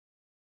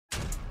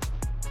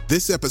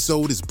This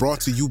episode is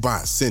brought to you by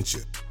Essentia.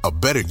 A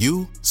better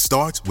you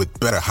starts with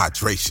better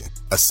hydration.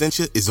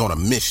 Essentia is on a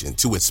mission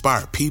to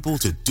inspire people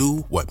to do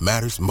what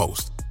matters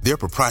most. Their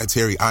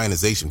proprietary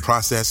ionization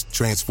process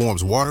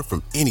transforms water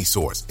from any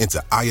source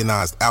into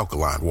ionized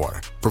alkaline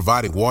water,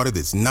 providing water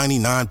that's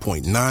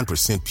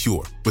 99.9%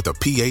 pure with a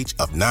pH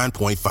of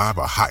 9.5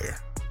 or higher.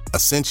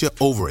 Essentia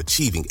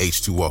overachieving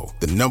H2O,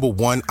 the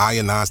 #1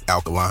 ionized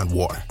alkaline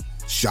water.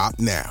 Shop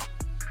now.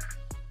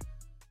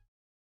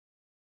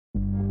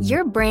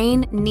 Your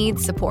brain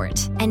needs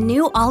support, and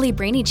new Ollie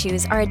Brainy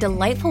Chews are a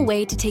delightful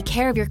way to take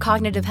care of your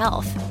cognitive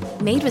health.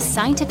 Made with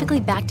scientifically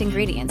backed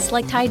ingredients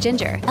like Thai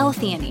ginger,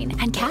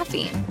 L-theanine, and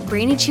caffeine,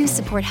 Brainy Chews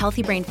support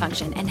healthy brain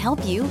function and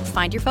help you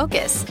find your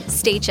focus,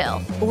 stay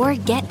chill, or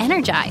get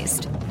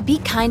energized. Be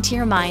kind to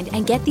your mind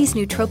and get these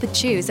nootropic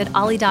chews at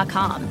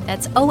ollie.com.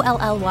 That's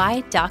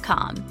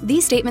OLLY.com.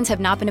 These statements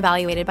have not been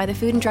evaluated by the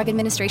Food and Drug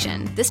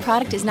Administration. This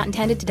product is not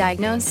intended to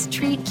diagnose,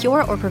 treat,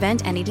 cure, or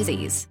prevent any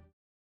disease.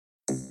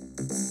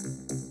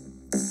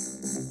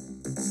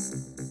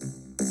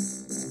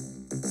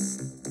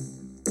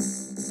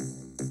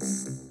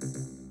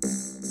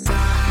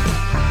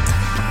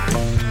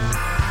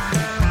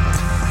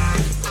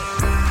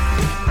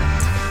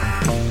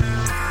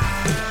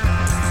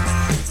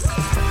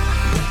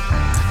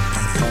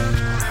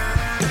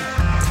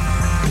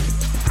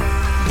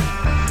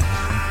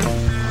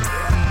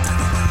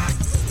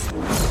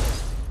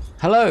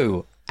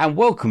 Hello, and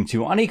welcome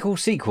to Unequal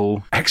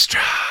Sequel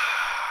Extra.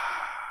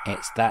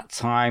 It's that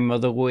time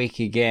of the week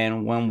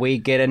again when we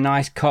get a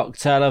nice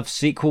cocktail of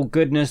sequel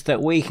goodness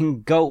that we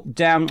can gulp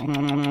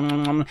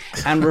down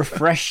and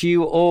refresh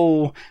you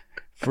all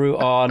through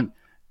our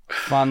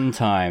fun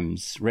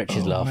times. Rich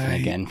is laughing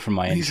mate, again from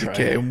my these intro. These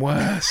are getting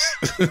worse.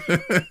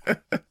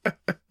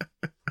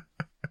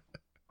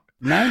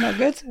 No, not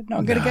good?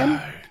 Not good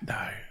again?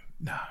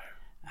 No.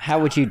 How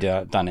would you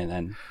done it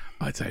then?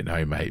 I don't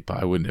know, mate, but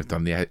I wouldn't have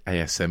done the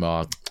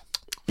ASMR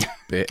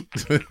bit.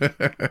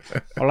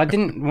 Well, I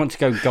didn't want to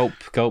go gulp,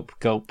 gulp,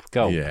 gulp,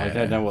 gulp. Yeah, I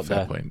don't know what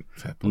the point.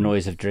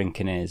 noise of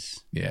drinking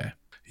is. Yeah.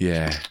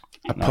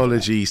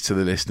 Apologies to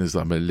the listeners,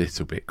 I'm a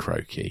little bit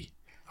croaky.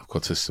 I've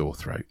got a sore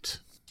throat.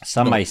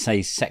 Some may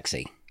say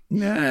sexy.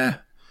 Nah,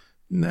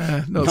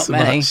 not so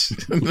many.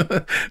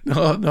 much.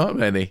 not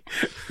many.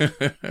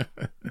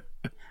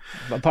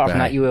 But apart from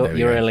that,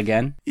 you're ill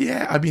again.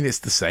 Yeah, I mean, it's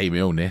the same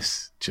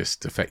illness,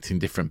 just affecting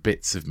different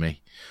bits of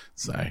me.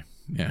 So,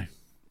 yeah.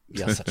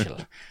 You're such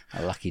a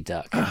lucky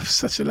duck. I'm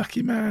such a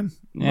lucky man.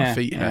 My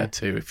feet hurt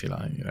too, if you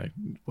like.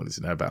 What does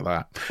it know about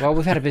that? Well,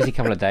 we've had a busy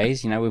couple of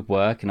days, with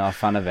work and our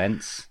fun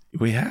events.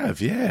 We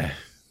have, yeah.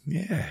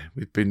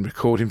 We've been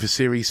recording for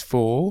Series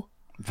 4.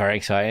 Very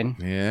exciting.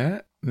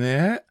 Yeah.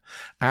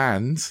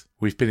 And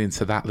we've been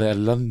into that there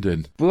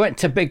London. We went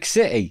to Big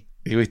City.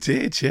 We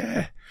did,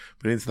 yeah.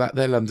 But into that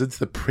there London, to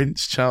the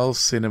Prince Charles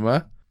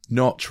Cinema,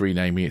 not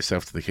renaming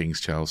itself to the King's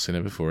Charles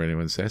Cinema before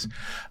anyone says.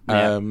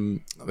 Yeah.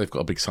 They've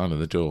got a big sign on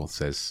the door that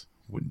says,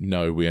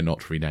 no, we are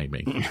not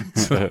renaming.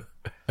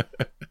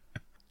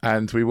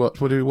 And what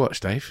did we watch,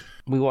 Dave?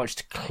 We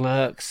watched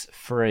Clerks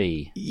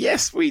III.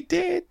 Yes, we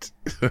did.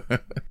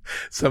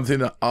 Something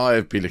that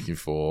I've been looking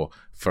for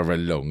a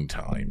long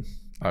time.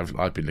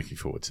 I've been looking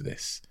forward to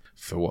this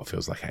for what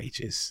feels like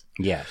ages.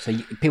 Yeah, so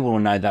people will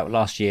know that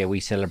last year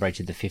we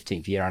celebrated the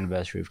 15th year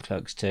anniversary of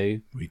Clerks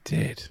II. We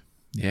did,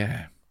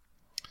 yeah.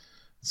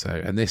 So,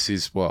 and this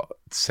is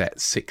set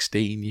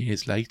 16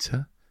 years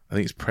later? I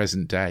think it's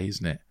present day,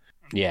 isn't it?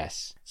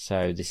 Yes.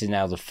 So this is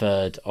now the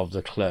third of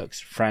the Clerks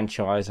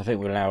franchise. I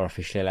think we're now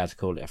officially allowed to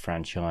call it a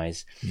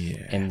franchise.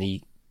 Yeah. In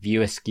the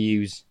View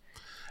Askew's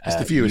It's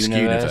the View Askew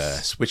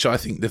universe, which I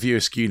think the View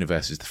Askew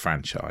universe is the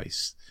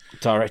franchise.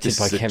 Directed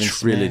by Kevin Smith. This is a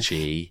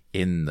trilogy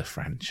in the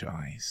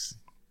franchise.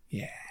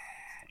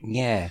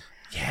 Yeah.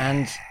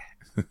 And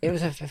it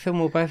was a film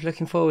we were both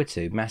looking forward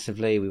to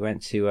massively. We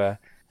went to a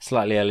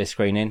slightly earlier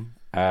screening.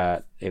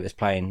 It was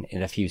playing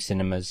in a few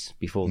cinemas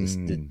before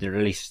the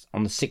release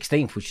on the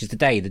 16th, which is the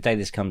day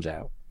this comes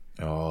out.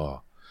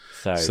 Oh.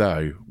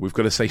 So we've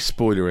got to say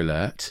spoiler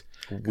alert,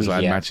 because I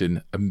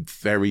imagine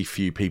very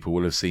few people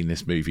will have seen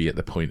this movie at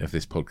the point of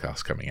this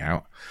podcast coming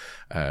out.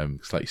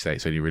 Because like you say,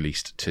 it's only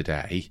released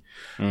today.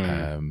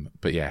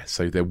 But yeah,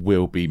 so there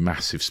will be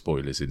massive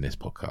spoilers in this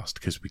podcast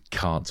because we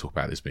can't talk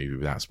about this movie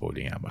without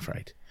spoiling it, I'm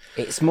afraid.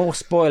 It's more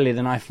spoilery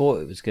than I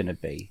thought it was going to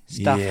be.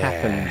 Stuff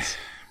happens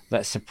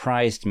that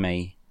surprised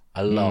me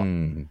a lot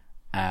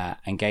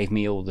and gave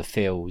me all the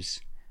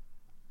feels.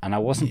 And I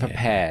wasn't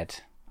prepared.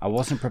 No, I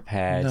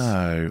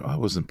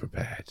wasn't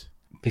prepared.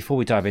 Before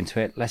we dive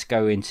into it, let's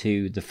go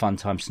into the fun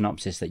time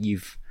synopsis that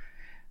you've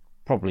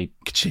probably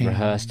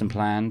rehearsed and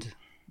planned.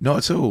 Not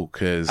at all,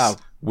 because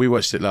we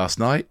watched it last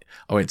night.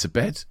 I went to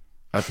bed.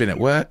 I've been at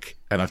work,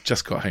 and I've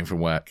just got home from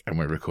work, and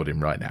we're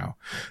recording right now.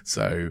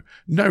 So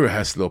no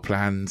rehearsal or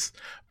plans,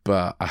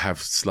 but I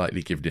have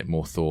slightly given it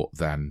more thought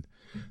than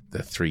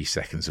the 3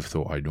 seconds of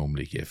thought I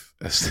normally give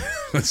a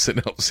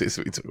synopsis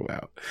we talk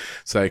about.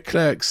 So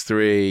Clerks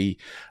III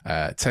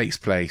takes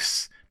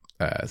place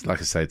like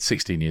I said,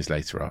 16 years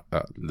later,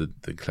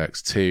 the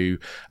Clerks II,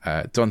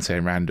 Dante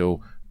and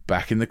Randall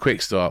back in the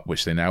Quick Stop,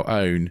 which they now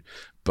own,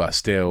 but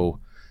still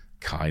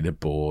kind of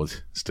bored,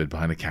 stood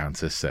behind a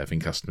counter serving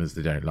customers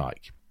they don't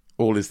like.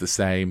 All is the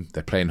same.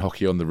 They're playing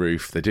hockey on the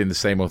roof. They're doing the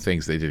same old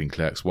things they did in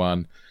Clerks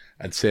 1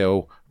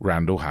 until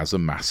Randall has a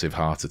massive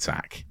heart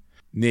attack.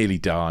 Nearly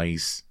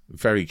dies,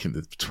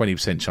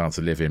 20% chance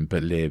of living,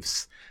 but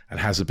lives, and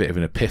has a bit of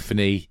an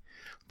epiphany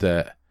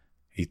that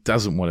he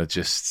doesn't want to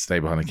just stay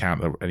behind the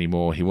counter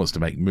anymore. He wants to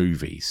make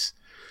movies.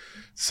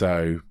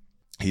 So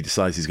he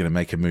decides he's going to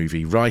make a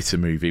movie, write a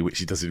movie, which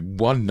he does in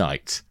one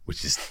night,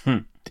 which is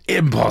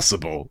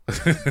impossible,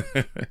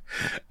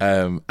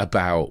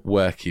 about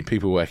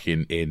people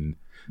working in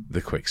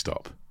the Quick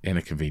Stop in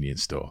a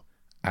convenience store.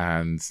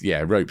 And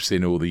yeah, ropes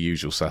in all the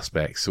usual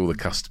suspects, all the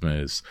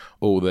customers,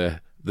 all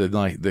the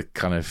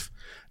kind of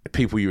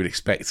people you would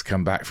expect to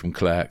come back from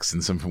Clerks,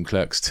 and some from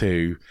Clerks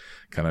 2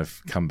 kind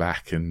of come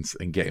back and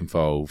get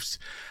involved.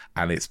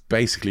 And it's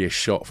basically a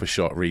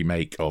shot-for-shot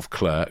remake of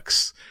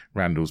Clerks,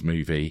 Randall's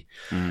movie.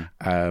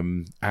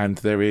 And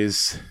there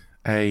is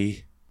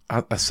a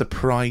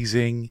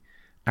surprising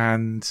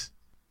and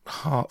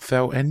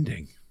heartfelt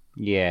ending.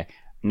 Yeah.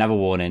 Another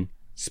warning.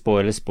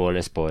 Spoilers.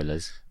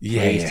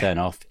 Yeah. Please turn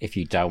off if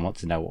you don't want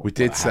to know what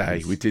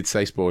happens. We did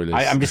say spoilers.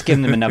 I'm just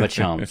giving them another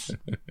chance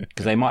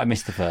because they might have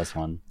missed the first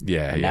one.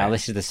 Yeah. And now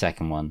this is the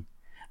second one.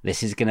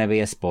 This is going to be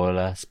a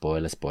spoiler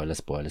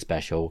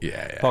special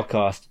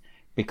podcast,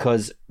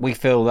 because we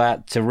feel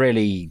that to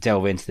really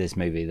delve into this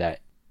movie that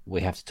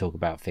we have to talk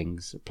about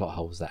things, plot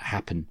holes that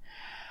happen.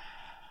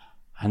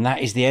 And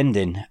that is the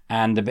ending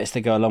and the bits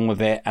that go along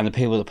with it and the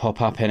people that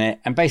pop up in it.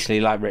 And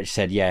basically, like Rich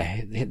said,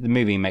 yeah, the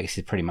movie makes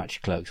it pretty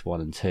much Clerks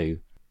 1 and 2.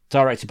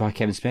 Directed by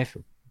Kevin Smith,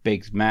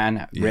 big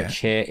man. Yeah. Rich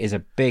here is a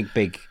big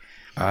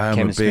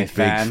Kevin Smith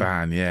fan. I'm a big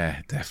fan,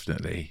 yeah,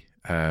 definitely.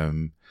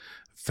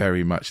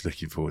 Very much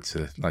looking forward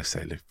to, like I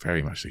say,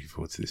 very much looking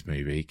forward to this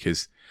movie,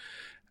 because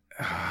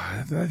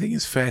I think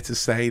it's fair to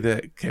say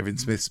that Kevin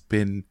Smith's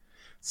been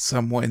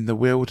somewhat in the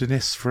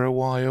wilderness for a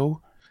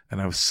while.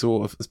 And I was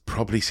sort of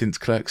probably since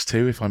Clerks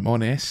 2, if I'm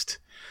honest,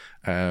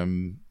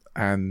 and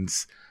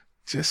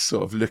just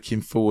sort of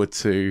looking forward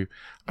to.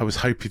 I was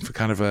hoping for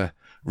kind of a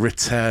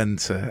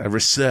resurgence,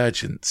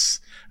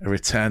 a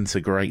return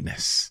to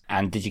greatness.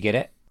 And did you get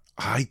it?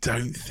 I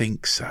don't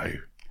think so.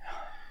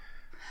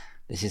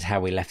 This is how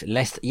we left it.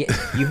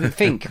 You would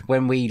think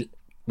when we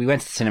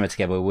went to the cinema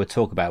together, we would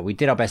talk about it. We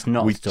did our best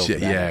not to talk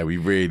about it. Yeah, we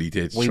really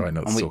did try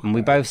not to talk about it. And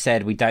we both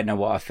said we don't know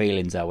what our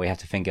feelings are. We have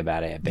to think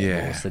about it a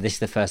bit more. So this is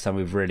the first time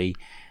we've really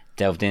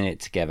delved in it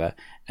together.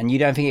 And you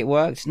don't think it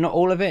worked? Not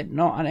all of it?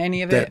 Not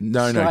any of it?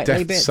 No.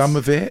 Some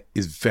of it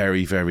is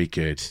very, very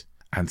good.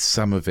 And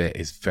some of it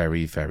is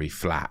very, very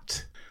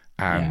flat.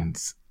 And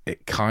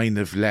it kind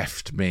of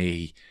left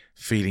me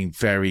feeling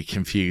very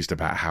confused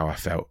about how I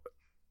felt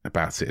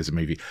about it as a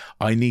movie.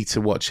 I need to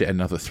watch it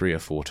another 3 or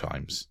 4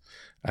 times,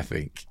 I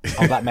think.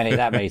 Oh, that many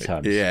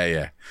times?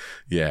 Yeah.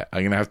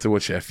 I'm gonna have to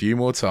watch it a few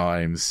more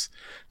times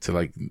to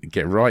like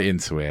get right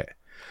into it.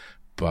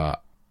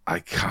 But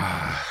I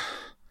can't.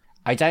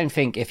 I don't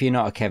think if you're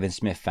not a Kevin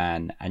Smith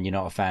fan and you're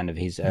not a fan of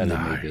his early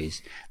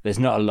movies, there's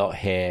not a lot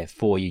here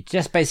for you.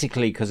 Just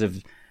basically because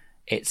of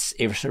it's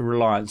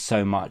reliant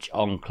so much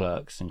on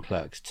Clerks and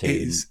Clerks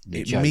 2.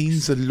 It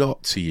means a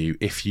lot to you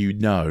if you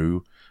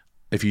know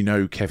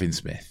Kevin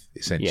Smith,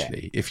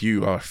 essentially. Yeah. If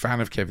you are a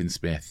fan of Kevin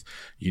Smith,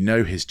 you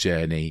know his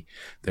journey.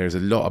 There's a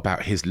lot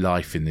about his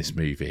life in this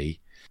movie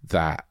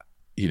that,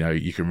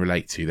 you can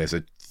relate to. There's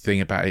a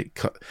thing about it,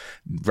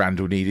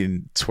 Randall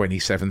needing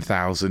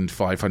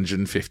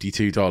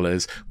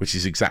 $27,552, which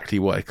is exactly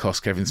what it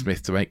cost Kevin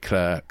Smith to make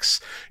Clerks.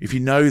 If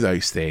you know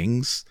those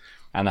things...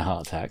 And the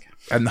heart attack.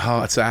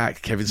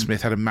 Kevin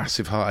Smith had a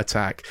massive heart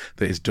attack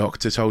that his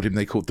doctor told him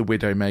they called the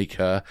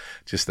Widowmaker,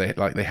 just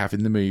like they have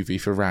in the movie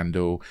for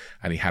Randall.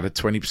 And he had a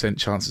 20%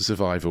 chance of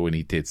survival, and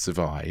he did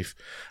survive,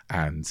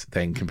 and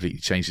then completely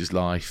changed his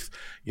life.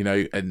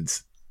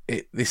 And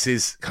this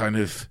is kind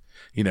of,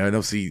 and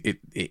obviously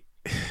it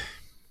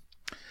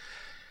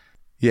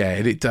yeah,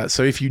 it does.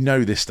 So if you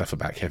know this stuff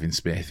about Kevin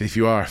Smith, if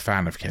you are a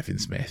fan of Kevin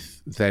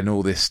Smith, then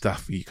all this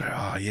stuff, you go,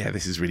 oh yeah,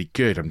 this is really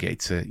good. I'm getting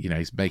to,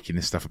 he's making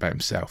this stuff about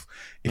himself.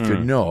 If you're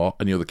not,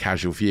 and you're the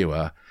casual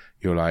viewer,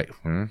 you're like,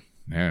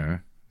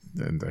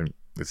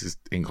 this is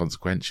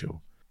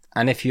inconsequential.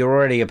 And if you're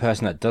already a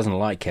person that doesn't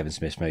like Kevin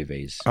Smith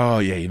movies, oh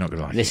yeah, you're not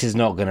going to like this. Is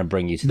not going to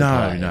bring you to the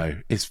play. No,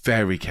 it's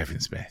very Kevin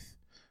Smith,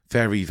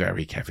 very,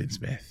 very Kevin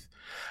Smith,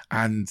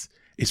 and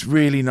it's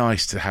really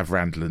nice to have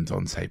Randall and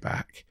Dante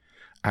back.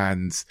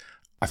 And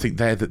I think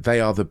they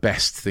are the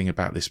best thing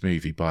about this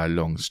movie by a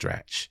long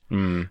stretch.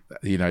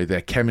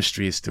 Their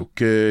chemistry is still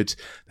good.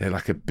 They're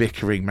like a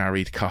bickering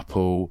married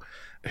couple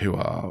who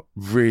are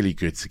really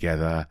good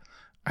together,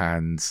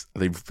 and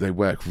they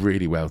work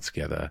really well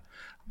together.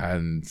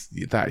 And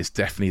that is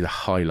definitely the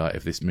highlight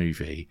of this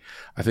movie.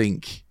 I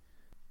think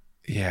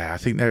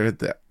there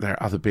are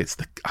other bits.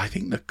 I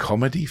think the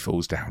comedy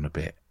falls down a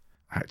bit,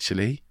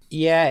 actually.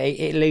 Yeah,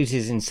 it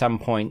loses in some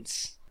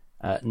points,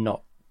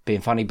 not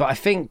being funny. But I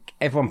think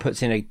everyone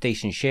puts in a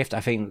decent shift.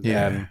 I think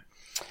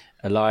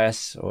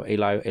Elias,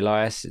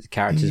 the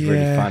character's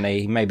really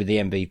funny. Maybe the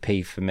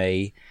MVP for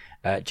me.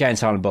 Jay and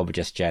Silent Bob are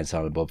just Jay and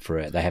Silent Bob for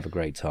it. They have a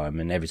great time,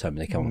 and every time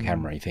they come on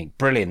camera, you think,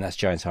 brilliant, that's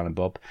Jay and Silent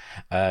Bob.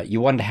 You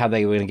wonder how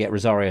they were going to get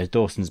Rosario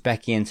Dawson's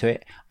Becky into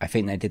it. I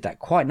think they did that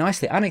quite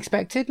nicely,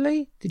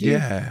 unexpectedly. Did you?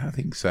 Yeah, I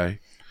think so.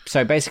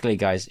 So basically,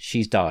 guys,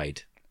 she's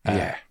died.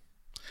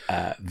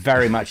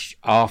 Very much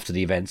after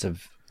the events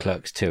of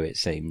Clerks II, it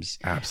seems.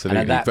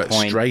 Absolutely, but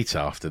point, straight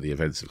after the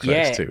events of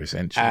Clerks II,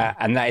 essentially.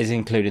 And that is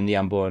including the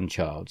unborn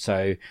child.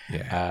 So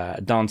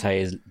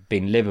Dante has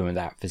been living with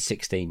that for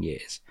 16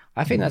 years.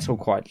 I think that's all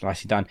quite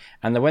nicely done.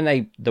 And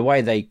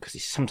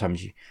because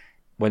sometimes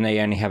when they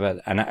only have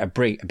a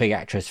big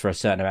actress for a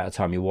certain amount of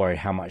time, you're worried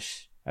how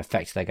much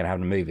effect they're going to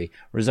have in the movie.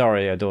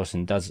 Rosario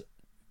Dawson does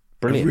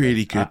brilliant, a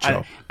really good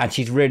job, and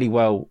she's really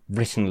well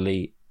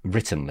writtenly.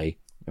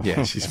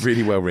 Yeah, she's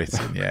really well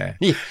written. Yeah,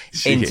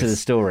 into the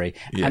story.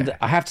 Yeah. And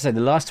I have to say, the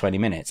last 20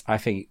 minutes, I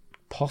think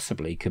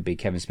possibly could be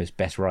Kevin Smith's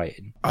best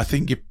writing. I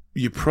think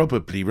you're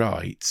probably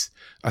right.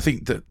 I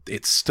think that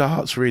it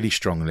starts really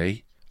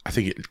strongly. I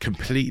think it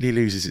completely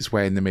loses its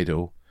way in the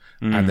middle,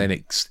 and then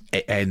it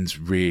ends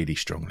really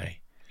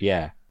strongly.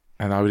 Yeah.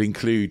 And I would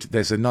include,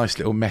 there's a nice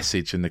little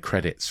message in the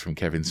credits from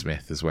Kevin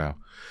Smith as well,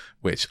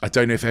 which I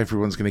don't know if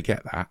everyone's going to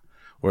get that,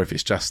 or if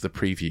it's just the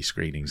preview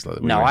screenings.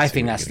 I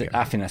think that's going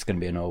to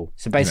be an all.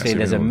 So basically,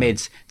 there's a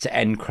mid to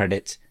end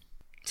credit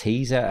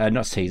teaser,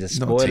 not teaser,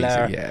 spoiler.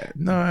 Not teaser, yeah.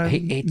 No,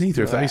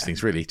 neither of those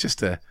things really.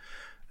 Just I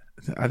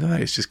don't know.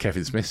 It's just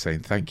Kevin Smith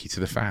saying thank you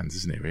to the fans,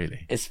 isn't it?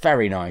 Really, it's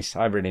very nice.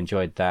 I really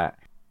enjoyed that.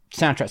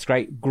 Soundtrack's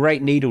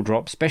great needle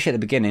drop, especially at the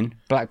beginning.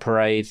 Black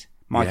Parade,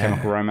 My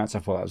Chemical Romance. I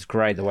thought that was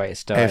great the way it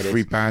started.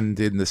 Every band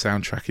in the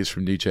soundtrack is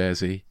from New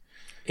Jersey.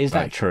 Is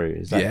that true?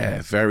 Is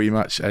that very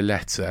much a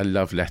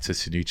love letter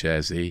to New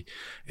Jersey.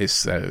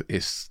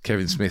 It's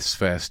Kevin Smith's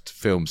first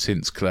film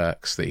since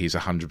Clerks that he's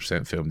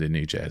 100% filmed in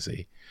New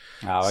Jersey.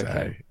 Oh, okay.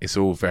 So it's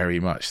all very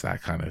much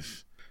that kind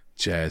of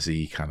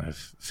Jersey kind of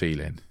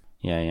feeling.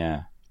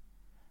 Yeah.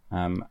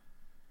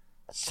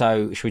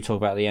 So should we talk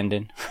about the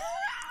ending?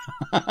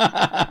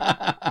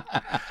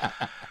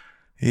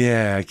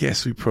 Yeah, I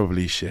guess we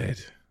probably should.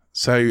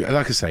 So,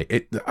 like I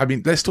say,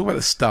 let's talk about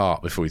the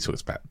start before we talk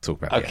about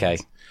the end.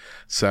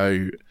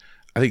 So,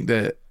 I think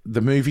the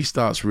movie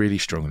starts really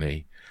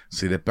strongly.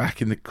 So they're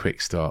back in the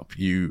quick stop.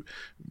 You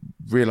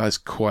realise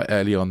quite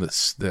early on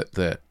it's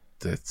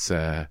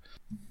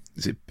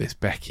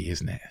Becky,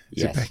 isn't it?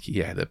 Is it Becky?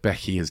 Yeah, that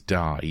Becky has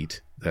died.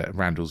 That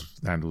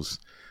Randall's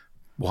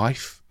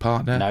wife,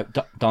 partner. No,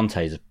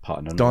 Dante's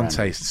partner.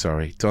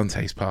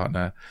 Dante's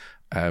partner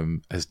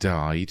has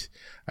died.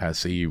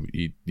 So you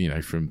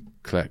know from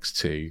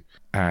Clerks II,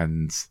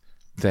 and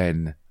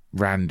then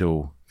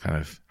Randall kind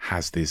of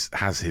has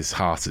his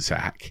heart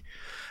attack,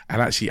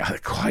 and actually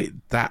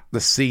the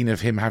scene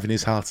of him having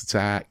his heart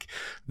attack,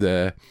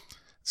 the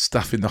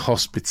stuff in the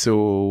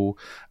hospital.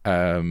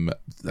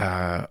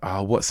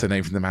 What's her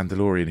name from The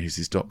Mandalorian? Who's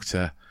his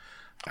doctor?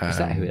 Is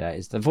that who that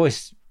is? The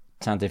voice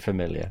sounded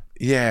familiar.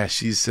 Yeah,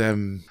 she's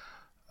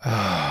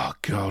oh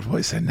God, what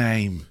is her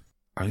name?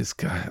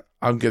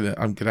 I'm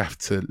gonna have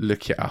to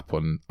look it up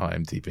on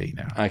IMDb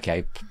now.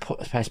 Okay,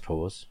 press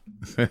pause.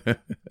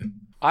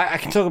 I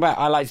can talk about.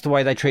 I liked the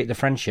way they treat the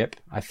friendship.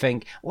 I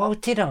think. Well,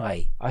 did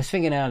I? I was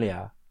thinking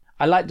earlier.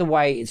 I like the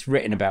way it's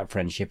written about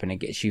friendship, and it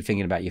gets you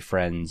thinking about your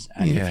friends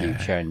and your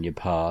future and your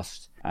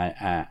past,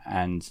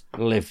 and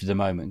live the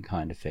moment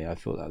kind of thing. I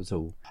thought that was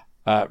all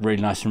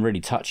really nice and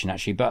really touching,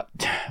 actually. But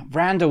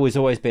Randall has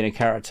always been a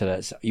character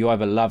that's you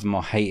either love him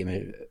or hate him.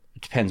 It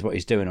depends what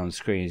he's doing on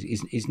screen.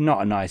 He's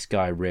not a nice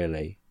guy,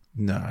 really.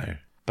 No.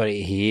 But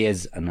he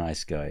is a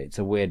nice guy. It's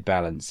a weird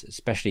balance,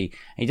 especially...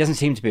 He doesn't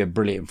seem to be a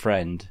brilliant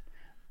friend,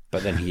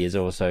 but then he is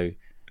also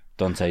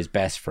Dante's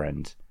best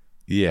friend.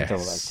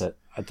 Yes.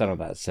 I don't know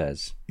what that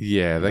says.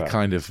 Yeah, they're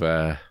kind of...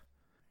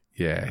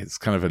 it's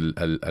kind of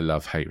a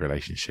love-hate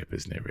relationship,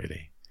 isn't it,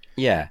 really?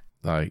 Yeah.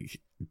 Like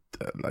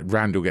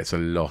Randall gets a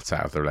lot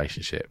out of the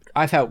relationship.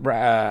 I felt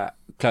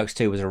Clerks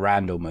 2 was a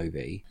Randall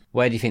movie.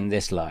 Where do you think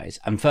this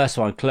lies? And first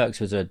one, Clerks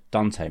was a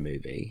Dante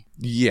movie.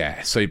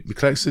 Yeah, so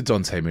Clerks is a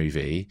Dante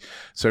movie.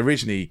 So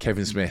originally,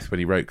 Kevin Smith, when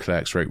he wrote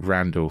Clerks, wrote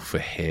Randall for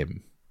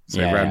him. So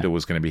Randall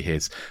was going to be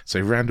his. So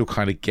Randall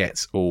kind of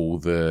gets all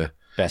the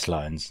best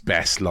lines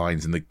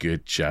and the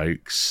good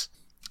jokes.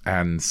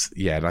 And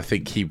I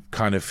think he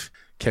kind of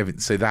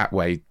so that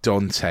way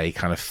Dante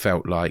kind of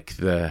felt like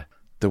the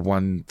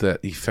one that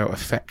he felt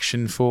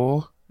affection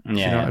for. Yeah.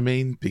 You know what I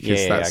mean?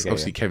 Because that's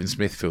obviously Kevin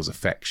Smith feels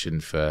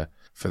affection for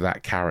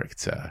that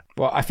character.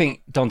 Well, I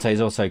think Dante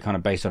is also kind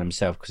of based on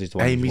himself because he's the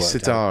one. Amy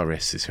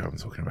Sedaris is who I'm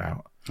talking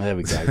about. Oh, there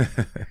we go.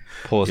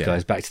 Pause,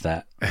 guys. Back to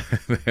that.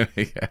 There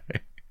we go.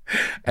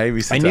 Amy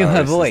Sedaris. I knew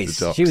her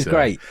voice. She was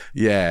great.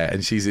 Yeah,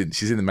 and she's in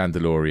The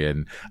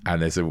Mandalorian,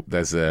 and there's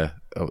lots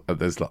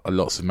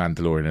of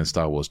Mandalorian and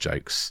Star Wars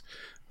jokes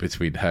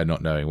between her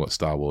not knowing what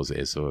Star Wars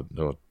is,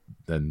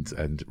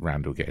 and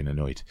Randall getting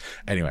annoyed.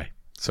 Anyway,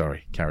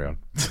 Sorry, carry on.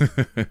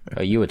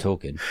 Oh, you were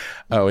talking.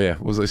 Oh yeah,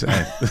 what was I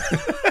saying?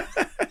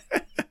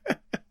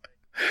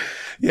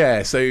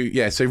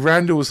 So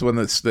Randall was the one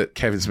that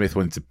Kevin Smith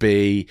wanted to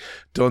be.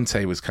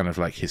 Dante was kind of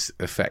like his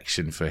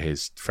affection for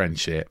his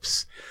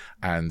friendships,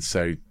 and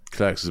so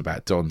Clerks was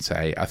about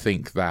Dante. I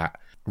think that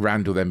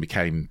Randall then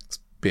became a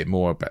bit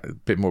more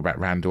about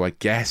Randall, I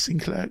guess, in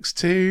Clerks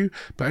II,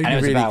 but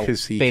only really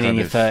because he being in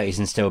your 30s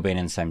and still being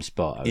in the same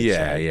spot.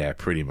 Yeah,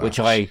 pretty much. Which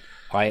I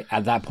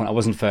at that point I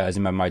wasn't 30s, I was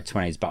in my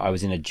 20s, but I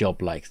was in a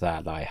job like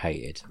that I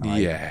hated.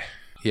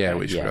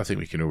 Which I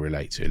think we can all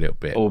relate to a little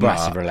bit. All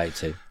massive relate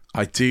to.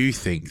 I do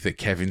think that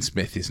Kevin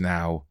Smith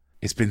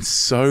it's been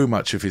so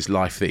much of his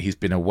life that he's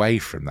been away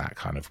from that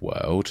kind of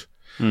world.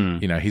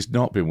 You know, he's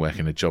not been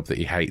working a job that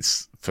he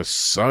hates for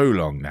so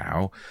long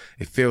now.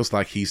 It feels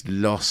like he's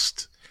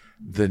lost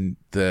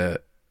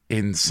the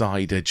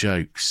insider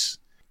jokes.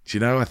 Do you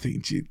know?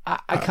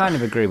 I kind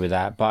of agree with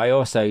that, but I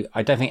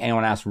don't think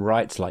anyone else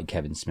writes like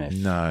Kevin Smith.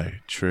 No,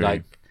 true.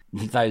 Like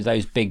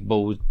those big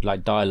ball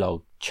like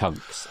dialogue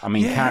chunks. I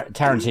mean,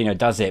 Tarantino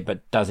does it,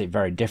 but does it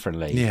very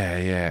differently.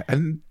 Yeah.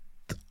 And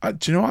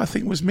do you know what I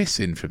think was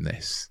missing from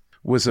this?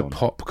 Was a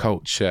pop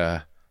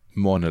culture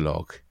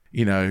monologue.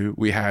 You know,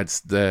 we had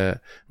the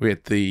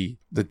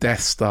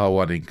Death Star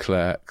one in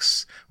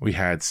Clerks. We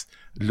had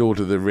Lord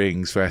of the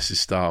Rings versus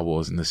Star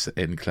Wars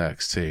in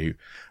Clerks 2.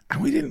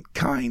 And we didn't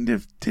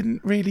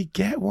really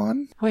get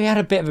one. We had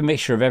a bit of a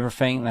mixture of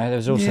everything. There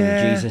was also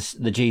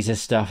the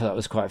Jesus stuff that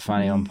was quite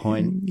funny on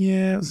point.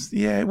 Yeah,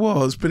 it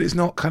was, but it's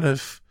not kind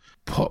of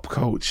pop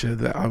culture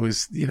that I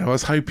was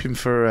hoping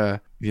for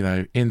a,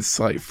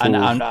 insightful...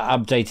 An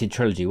updated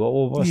trilogy.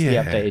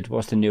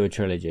 What's the newer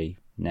trilogy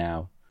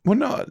now? Well,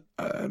 not...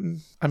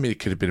 it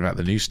could have been about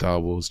the new Star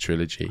Wars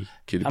trilogy.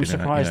 I'm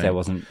surprised there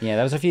wasn't... Yeah,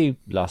 there was a few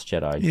Last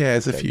Jedi. Yeah,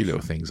 there's a few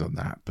little things on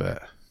that,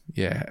 but...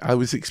 Yeah, I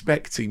was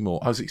expecting more.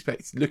 I was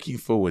looking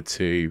forward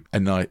to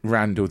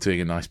Randall doing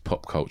a nice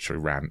pop culture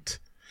rant.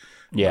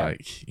 Yeah.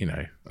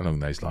 Along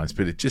those lines.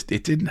 But it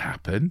didn't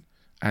happen.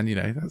 And,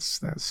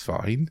 that's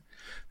fine.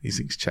 These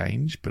things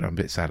change, but I'm a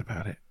bit sad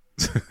about it.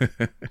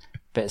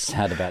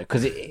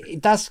 Because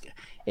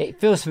it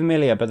feels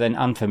familiar, but then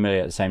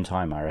unfamiliar at the same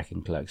time, I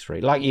reckon, Clerks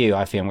III. Like you,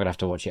 I feel I'm going to have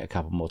to watch it a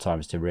couple more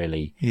times to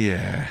really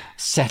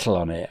settle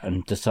on it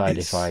and decide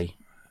if I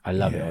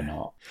love it or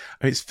not.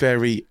 It's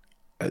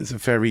a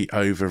very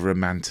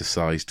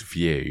over-romanticised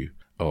view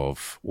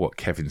of what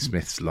Kevin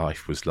Smith's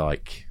life was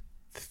like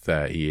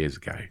 30 years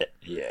ago.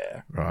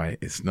 Yeah. Right?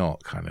 It's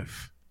not kind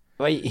of...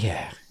 Well,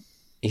 yeah.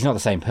 He's not the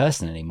same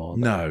person anymore.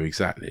 Though. No,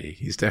 exactly.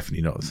 He's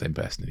definitely not the same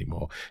person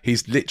anymore.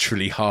 He's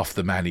literally half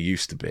the man he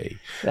used to be.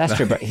 That's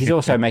true, but he's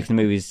also making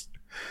the movies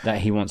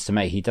that he wants to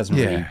make. He doesn't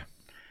really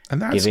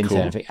give in to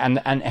anything.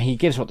 And he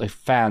gives what the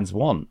fans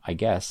want, I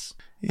guess.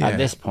 Yeah. At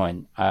this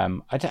point, I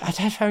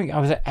don't think I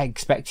was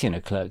expecting a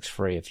Clerks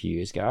 3 a few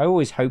years ago. I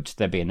always hoped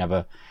there'd be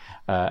another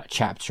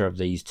chapter of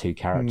these two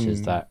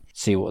characters that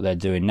see what they're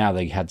doing. Now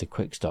they had the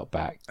quick stop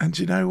back. And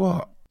do you know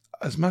what?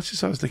 As much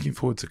as I was looking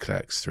forward to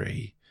Clerks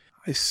 3,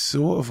 I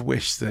sort of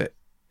wish that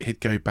he'd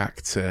go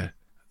back to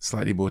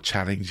slightly more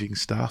challenging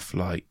stuff.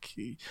 Like,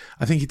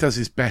 I think he does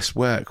his best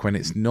work when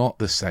it's not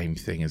the same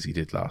thing as he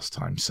did last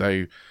time.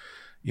 So,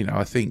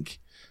 I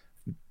think...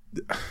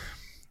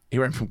 He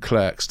went from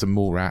Clerks to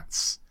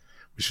Mallrats,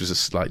 which was a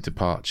slight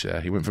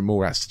departure. He went from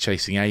Mallrats to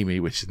Chasing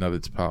Amy, which is another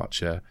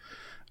departure.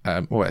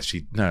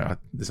 Actually, no,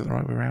 is that the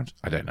right way around?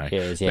 I don't know. It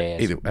is.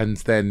 And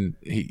then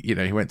he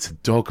went to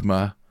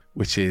Dogma,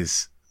 which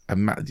is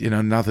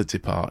another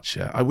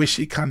departure. I wish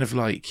he kind of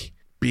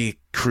be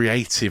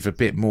creative a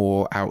bit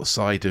more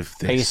outside of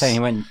this. Are you saying he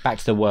went back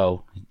to the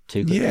world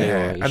too quickly?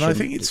 Yeah, and I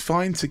think it's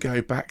fine to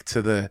go back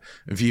to the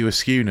View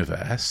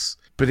universe,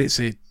 but it's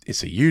a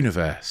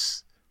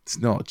universe. It's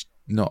not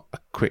a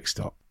quick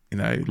stop,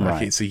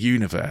 right. It's a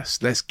universe.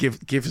 Let's give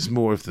us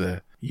more of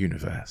the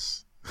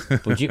universe.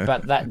 But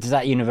does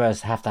that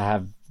universe have to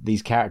have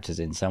these characters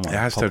in somewhere? It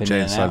has to have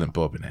Jay and Silent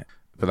Bob in it.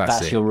 But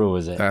that's it. Your rule,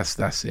 is it?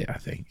 That's it. I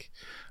think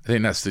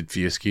that's the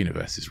View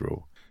universe's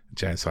rule.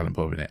 Jay and Silent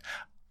Bob in it.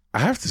 I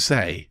have to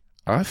say,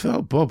 I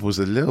felt Bob was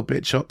a little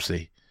bit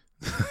chopsy.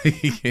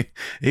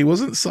 He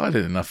wasn't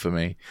silent enough for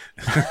me.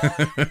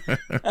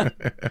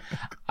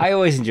 I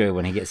always enjoy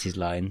when he gets his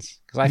lines,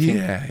 because I think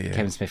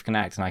Kevin Smith can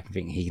act, and I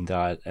think he can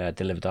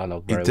deliver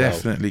dialogue very well. He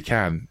definitely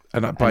can.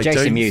 And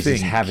Jason Mewes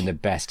is having the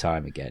best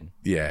time again.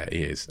 Yeah,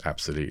 he is,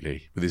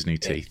 absolutely, with his new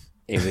teeth.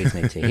 With his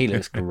new teeth, he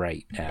looks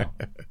great now.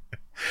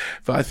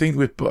 But I think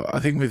with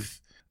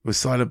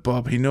Silent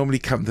Bob,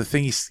 the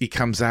thing he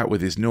comes out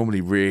with is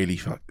normally really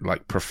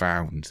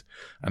profound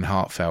and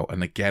heartfelt.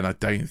 And again, I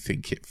don't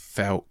think it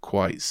felt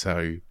quite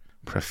so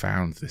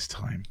profound this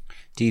time.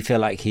 Do you feel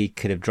like he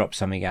could have dropped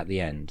something at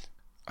the end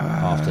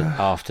after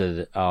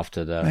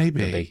the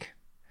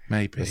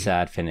maybe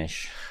sad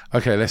finish?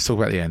 Okay, let's talk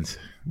about the end.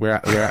 We're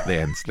at the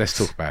end. Let's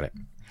talk about it.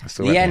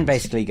 The end,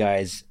 basically,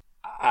 guys,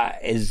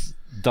 is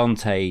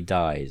Dante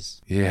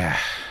dies. Yeah.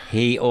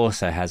 He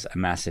also has a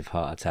massive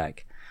heart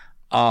attack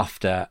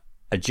after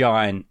a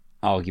giant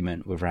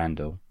argument with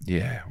Randall.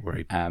 Yeah, where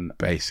he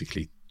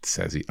basically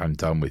says, "I'm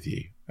done with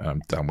you.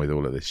 I'm done with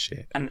all of this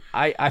shit." And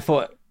I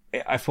thought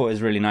it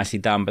was really nicely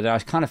done, but I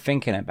was kind of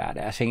thinking about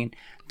it. I was thinking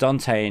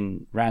Dante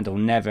and Randall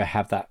never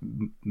have that.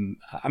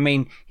 I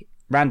mean,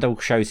 Randall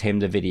shows him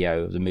the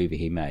video of the movie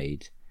he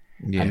made,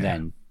 and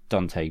then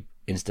Dante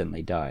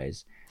instantly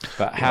dies.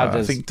 But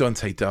I think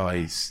Dante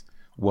dies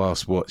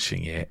whilst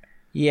watching it.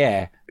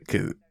 Yeah.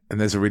 And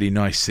there's a really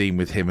nice scene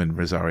with him and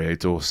Rosario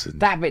Dawson.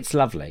 That bit's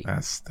lovely.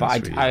 That's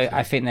but really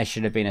I think there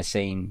should have been a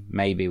scene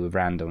maybe with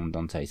Randall and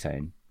Dante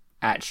saying,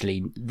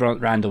 actually,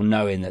 Randall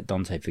knowing that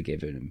Dante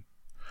forgiven him.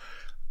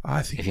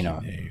 I think he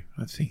knew.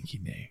 I think he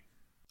knew.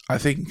 I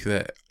think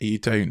that you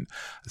don't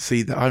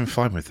see that. I'm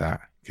fine with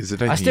that because I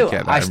don't think you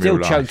get that. I still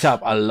choked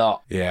up a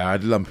lot. Yeah, I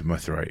had a lump in my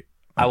throat.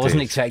 I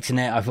wasn't expecting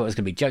it. I thought it was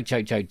going to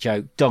be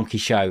joke, donkey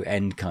show,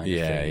 end kind of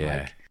thing.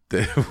 Yeah.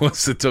 There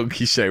was the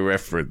donkey show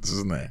reference,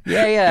 wasn't there?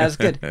 Yeah, that's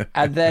good.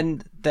 And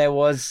then there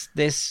was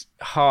this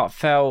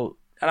heartfelt,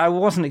 and I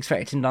wasn't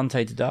expecting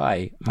Dante to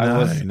die.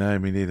 No,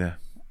 me neither.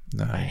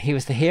 No, he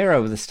was the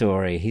hero of the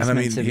story.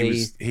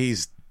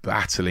 He's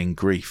battling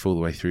grief all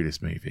the way through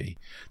this movie.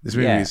 This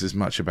movie is as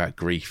much about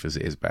grief as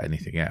it is about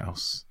anything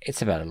else.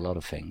 It's about a lot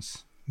of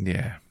things.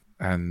 Yeah,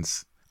 and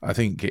I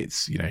think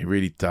it's, he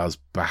really does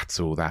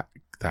battle that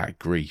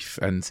grief,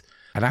 and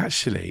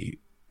actually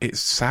it's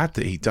sad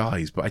that he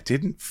dies, but I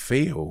didn't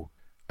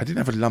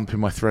have a lump in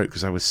my throat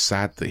because I was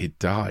sad that he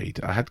died.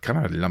 I had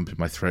kind of a lump in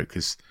my throat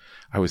because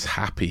I was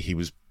happy he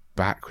was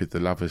back with the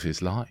love of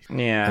his life.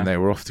 Yeah, and they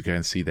were off to go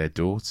and see their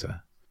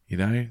daughter.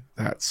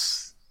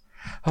 That's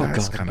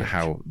kind of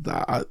how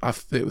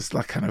it was,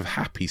 like kind of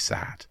happy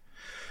sad,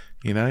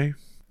 and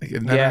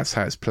that's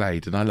how it's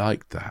played, and I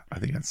liked that. I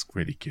think that's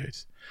really good.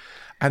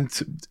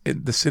 And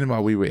in the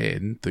cinema we were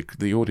in,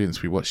 the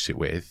audience we watched it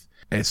with,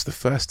 it's the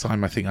first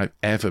time I think I've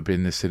ever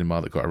been in the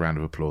cinema that got a round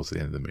of applause at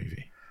the end of the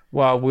movie.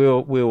 Well, we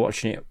were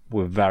watching it.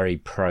 We're very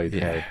pro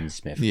Kevin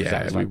Smith.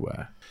 Yeah, we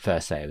were.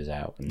 First day it was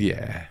out.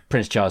 And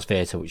Prince Charles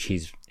Theatre, which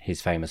he's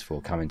famous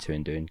for, coming to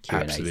and doing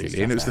Q&As.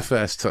 Absolutely, and it was the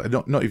first time,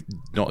 not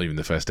even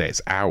the first day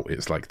it's out.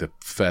 It's like the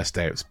first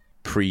day it was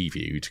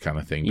previewed kind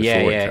of thing.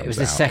 It was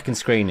the second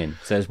screening.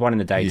 So there's one in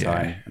the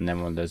daytime, and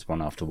then there's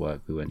one after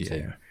work we went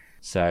to.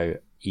 So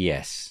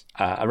yes,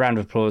 a round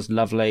of applause,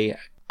 lovely.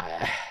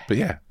 But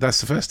yeah,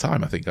 that's the first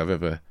time I think I've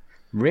ever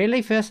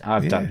really first.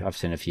 I've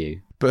seen a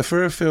few, but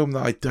for a film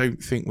that I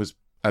don't think was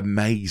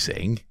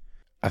amazing,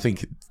 I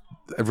think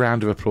a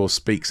round of applause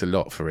speaks a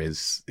lot for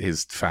his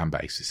fan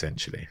base.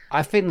 Essentially,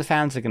 I think the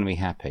fans are going to be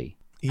happy.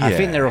 Yeah. I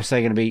think they're also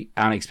going to be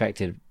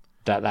unexpected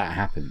that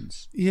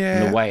happens.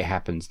 Yeah, and the way it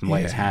happens, the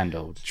way it's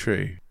handled.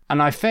 True.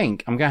 And I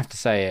think I'm going to have to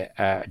say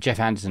it. Jeff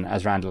Anderson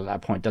as Randall at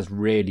that point does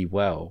really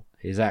well.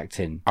 His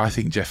acting. I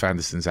think Jeff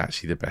Anderson's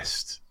actually the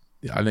best.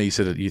 I know you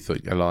said that you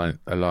thought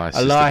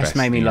Elias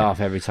made me laugh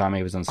every time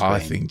he was on screen. I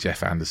think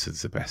Jeff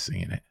Anderson's the best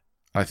thing in it.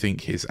 I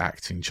think his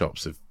acting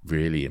chops have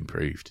really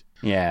improved.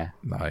 Yeah.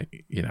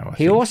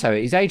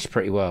 He's aged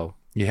pretty well.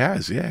 He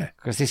has, yeah.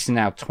 Because this is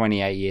now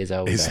 28 years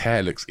old. His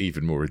hair looks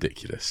even more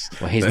ridiculous.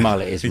 Well, his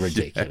mullet is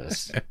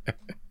ridiculous.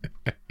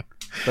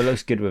 But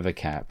looks good with a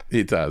cap.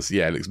 It does,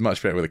 yeah. It looks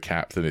much better with a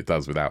cap than it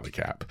does without the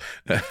cap.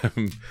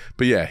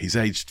 But yeah, he's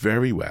aged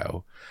very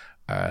well.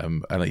 I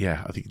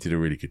think he did a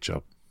really good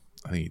job.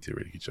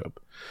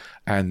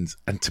 And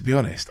to be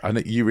honest, I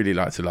know you really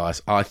liked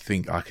Elias. I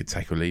think I could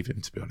take or leave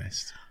him, to be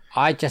honest.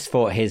 I just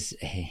thought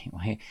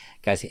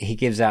he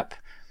gives up.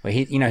 Well,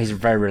 he's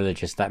very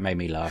religious. That made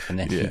me laugh. And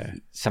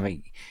then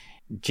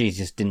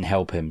Jesus didn't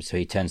help him, so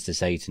he turns to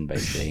Satan,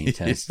 basically. He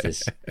turns to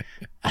this,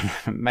 and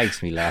it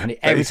makes me laugh. And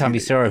every time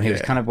you saw him, he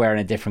was kind of wearing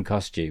a different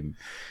costume.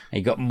 And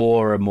he got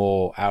more and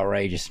more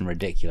outrageous and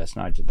ridiculous.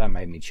 And that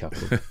made me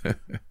chuckle.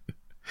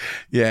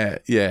 Yeah,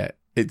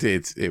 it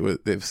did. It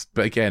was,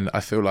 but again, I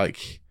feel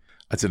like,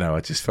 I don't know,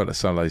 I just felt that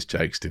some of those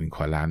jokes didn't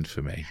quite land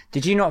for me.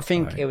 Did you not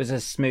think it was a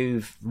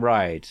smooth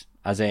ride?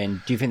 As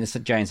in, do you think the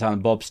Jay and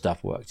Silent Bob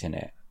stuff worked in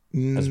it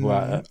as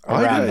well?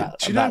 Around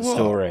that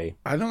story?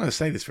 I'm not going to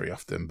say this very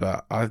often,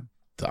 but I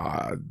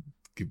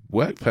it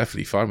worked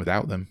perfectly fine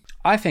without them.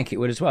 I think it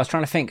would as well. I was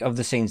trying to think of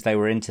the scenes they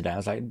were in today. I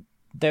was like,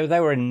 they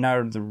were in none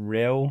of the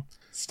real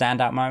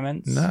standout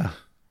moments. No.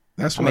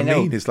 That's what I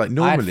mean. It's like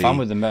normally I had fun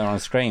with them on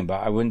screen,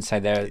 but I wouldn't say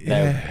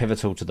they're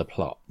pivotal to the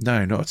plot.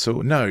 No, not at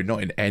all. No,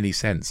 not in any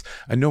sense.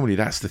 And normally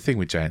that's the thing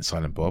with Jay and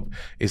Silent Bob,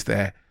 is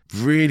they're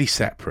really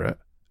separate,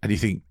 and you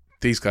think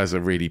these guys are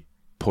really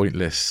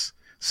pointless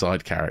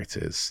side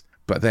characters,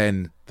 but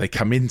then they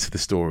come into the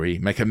story,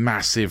 make a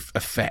massive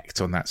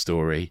effect on that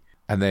story,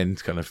 and then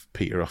kind of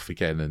peter off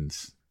again and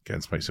go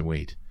and smoke some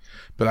weed.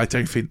 But I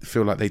don't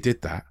feel like they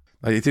did that.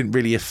 Like, it didn't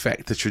really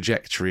affect the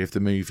trajectory of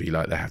the movie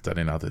like they have done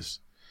in others.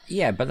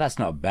 Yeah, but that's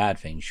not a bad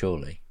thing,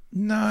 surely.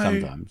 No,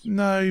 sometimes.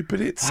 No,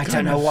 but it's. I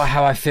don't know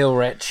how I feel,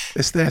 Rich.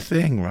 It's their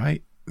thing,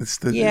 right? It's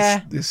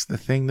the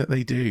thing that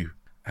they do,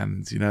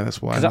 and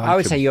that's why. Because I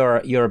would say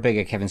you're a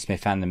bigger Kevin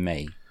Smith fan than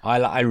me.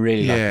 I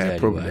really like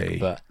his early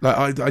work, but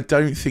I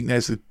don't think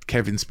there's a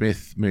Kevin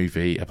Smith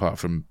movie apart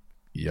from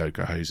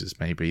Yoga Hosers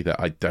maybe that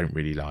I don't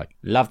really like.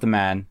 Love the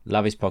man,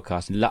 love his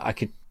podcast, and I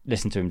could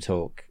listen to him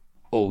talk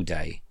all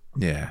day.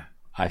 Yeah.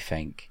 I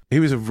think. He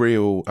was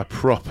a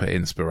proper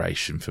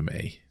inspiration for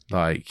me.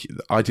 Like,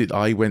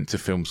 I went to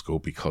film school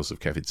because of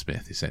Kevin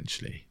Smith,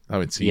 essentially. I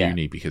went to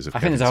uni because of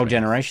Kevin Smith. I think there's a whole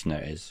generation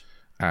that is.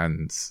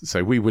 And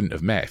so we wouldn't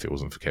have met if it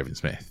wasn't for Kevin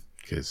Smith.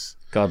 Because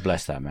God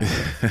bless that man.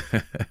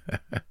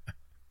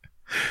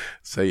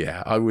 So,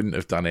 yeah, I wouldn't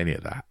have done any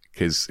of that.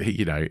 Because,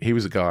 he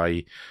was a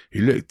guy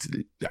who looked,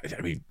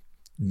 I mean,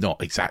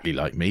 not exactly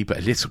like me, but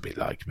a little bit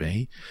like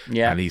me.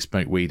 Yeah. And he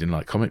smoked weed and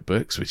liked comic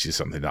books, which is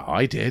something that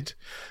I did.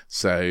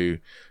 So,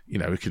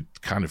 we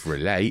could kind of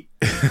relate.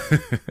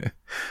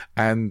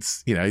 And,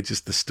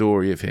 just the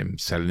story of him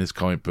selling his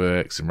comic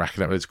books and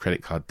racking up loads of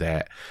credit card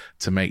debt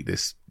to make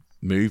this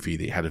movie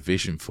that he had a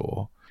vision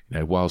for,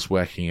 whilst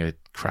working a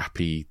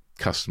crappy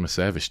customer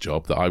service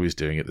job that I was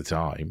doing at the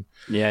time.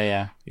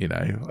 Yeah.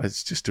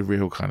 It's just a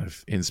real kind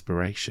of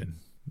inspiration.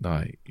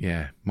 Like,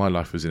 yeah, my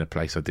life was in a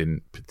place I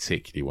didn't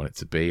particularly want it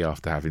to be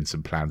after having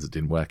some plans that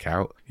didn't work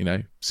out.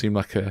 Seemed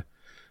like a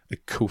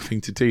cool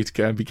thing to do, to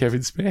go and be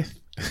Kevin Smith.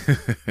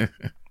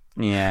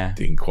 Yeah.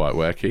 Didn't quite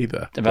work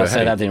either. About to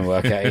say that didn't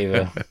work out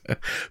either.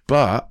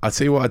 But I'll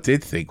tell you what I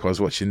did think while I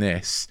was watching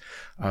this.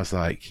 I was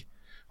like,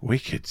 we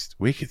could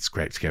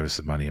scrape together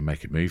some money and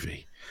make a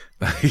movie.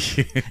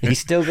 He's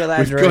still got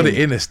that dream. We've got it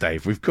in us,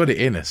 Dave. We've got it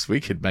in us. We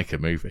could make a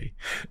movie.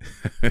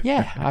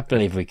 Yeah, I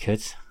believe we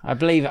could. I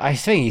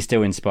think he's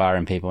still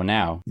inspiring people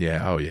now.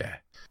 Yeah, oh yeah.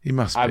 He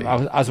must be. I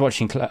was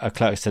watching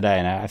Clerks today,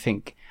 and I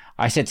think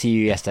I said to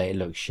you yesterday, it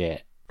looks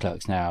shit,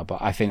 Clerks now,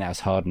 but I think that was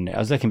hard. And I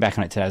was looking back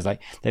on it today. I was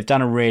like, they've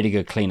done a really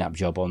good cleanup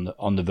job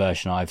on the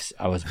version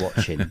I was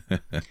watching.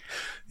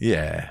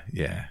 Yeah.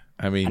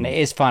 I mean, and it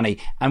is funny.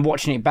 And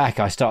watching it back,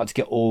 I started to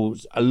get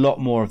a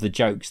lot more of the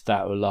jokes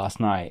that were last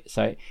night.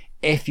 So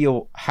if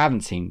you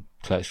haven't seen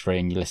Clerks 3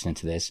 and you're listening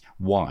to this,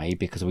 why?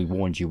 Because we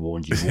warned you.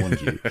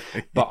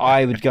 But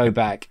I would go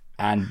back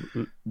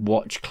and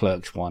watch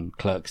Clerks 1,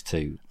 Clerks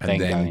 2,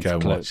 then go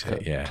and watch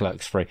it, yeah.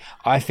 Clerks 3.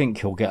 I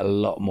think you'll get a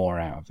lot more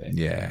out of it.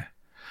 Yeah.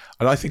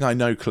 And I think I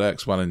know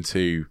Clerks 1 and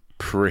 2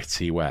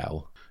 pretty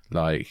well.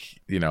 Like,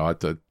 I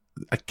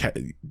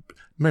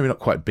maybe not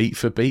quite beat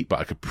for beat, but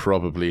I could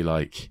probably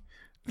like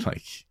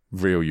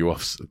reel you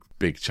off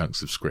big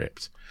chunks of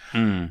script.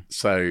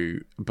 So,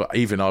 but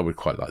even I would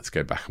quite like to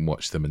go back and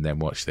watch them and then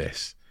watch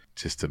this,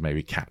 just to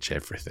maybe catch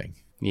everything.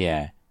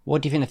 Yeah.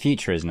 What do you think the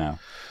future is now?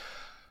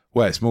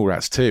 Well, it's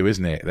Mallrats 2,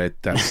 isn't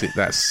it? That's it.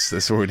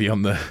 That's already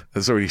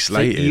that's already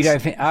slated. So you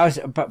don't think?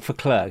 But for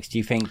Clerks, do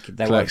you think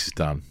Clerks is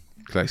done?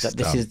 Clerks is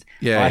done.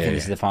 I think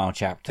this is the final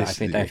chapter. I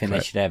don't think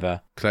they should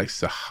ever.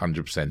 Clerks is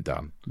 100%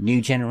 done.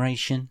 New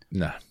generation?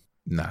 No,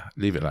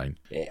 leave it alone.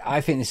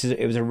 I think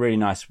it was a really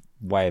nice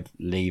way of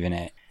leaving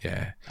it.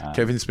 Yeah.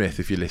 Kevin Smith,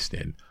 if you're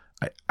listening,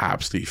 I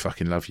absolutely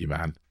fucking love you,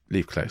 man.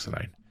 Leave Clerks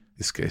alone.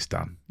 It's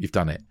done. You've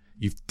done it.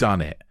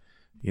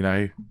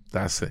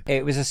 That's it.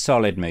 It was a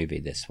solid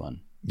movie, this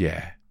one.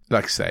 Yeah.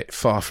 Like I say,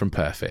 far from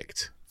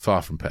perfect.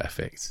 I've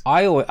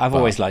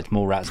always liked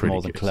Mallrats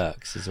more than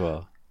Clerks as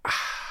well.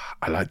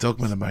 I like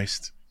Dogma the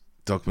most.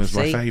 Dogma's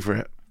my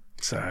favourite.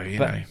 So,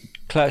 but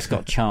Clerks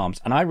got charms.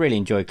 And I really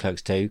enjoyed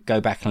Clerks 2.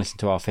 Go back and listen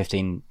to our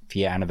 15th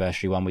year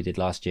anniversary one we did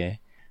last year.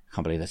 I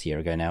can't believe that's a year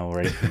ago now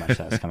already. How much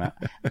that's come out.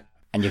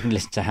 And you can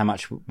listen to how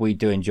much we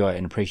do enjoy it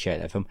and appreciate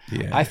that film.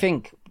 Yeah. I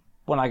think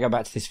when I go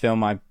back to this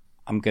film, I'm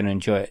going to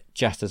enjoy it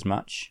just as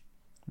much,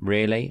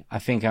 really. I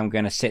think I'm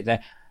going to sit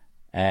there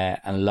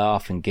and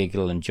laugh and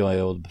giggle, enjoy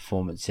all the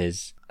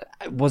performances.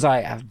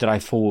 Did I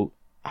fall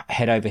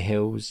head over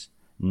heels?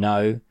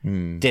 No.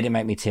 Did it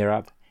make me tear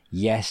up?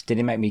 Yes. Did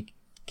it make me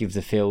give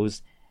the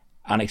feels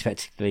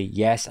unexpectedly?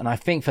 Yes. And I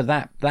think for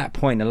that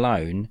point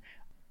alone,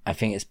 I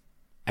think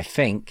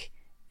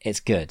it's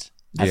good.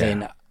 As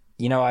in,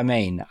 you know what I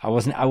mean? I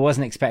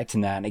wasn't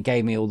expecting that, and it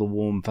gave me all the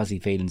warm, fuzzy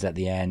feelings at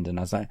the end. And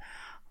I was like,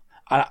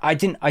 I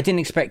didn't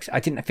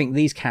think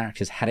these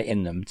characters had it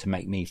in them to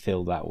make me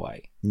feel that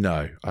way.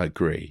 No, I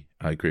agree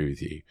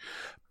with you.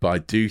 But I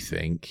do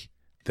think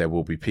there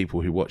will be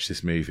people who watch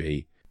this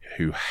movie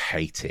who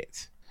hate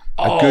it.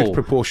 A good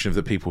proportion of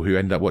the people who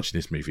end up watching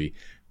this movie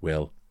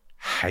will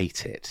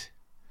hate it.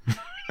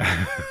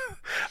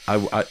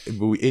 It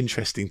will be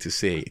interesting to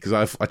see, because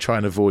I try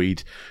and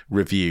avoid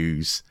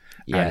reviews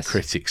and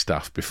critic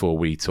stuff before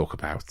we talk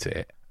about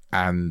it.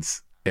 And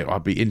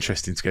I'd be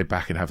interesting to go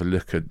back and have a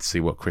look and see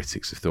what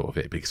critics have thought of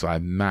it, because I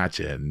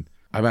imagine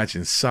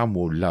some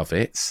will love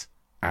it,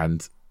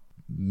 and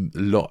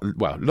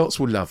lots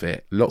will love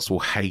it, lots will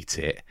hate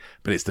it,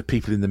 but it's the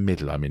people in the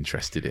middle I'm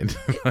interested in.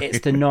 It's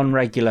the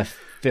non-regular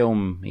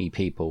filmy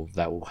people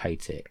that will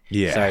hate it.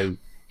 Yeah. So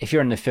if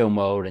you're in the film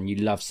world and you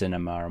love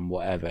cinema and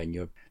whatever,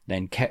 and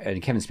then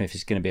Kevin Smith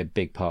is going to be a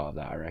big part of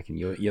that, I reckon.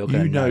 You're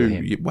going to know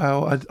him.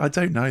 Well, I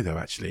don't know though.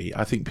 Actually,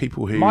 I think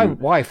people who my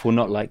wife will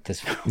not like this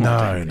film. No,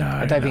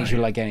 I don't think she'll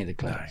like any of the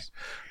Clerks.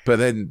 No. But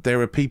then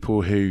there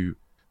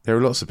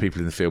are lots of people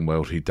in the film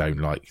world who don't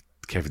like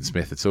Kevin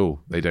Smith at all.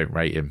 They don't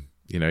rate him.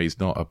 He's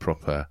not a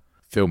proper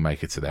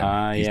filmmaker to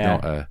them. He's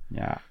not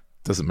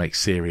doesn't make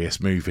serious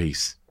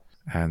movies.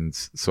 And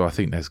so I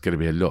think there's going to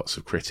be lots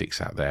of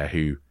critics out there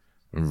who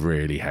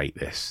really hate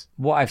this.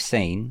 What I've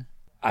seen,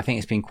 I think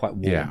it's been quite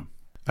warm. Yeah.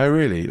 Oh,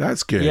 really?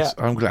 That's good. Yeah.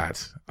 I'm glad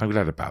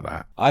about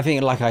that. I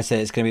think, like I said,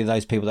 it's going to be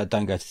those people that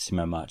don't go to the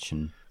cinema much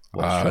and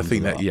watch I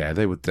think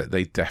that,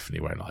 they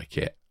definitely won't like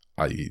it.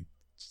 I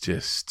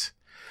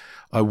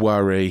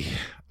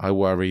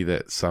worry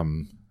that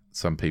some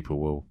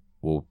people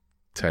will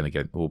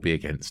be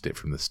against it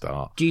from the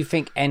start. Do you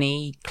think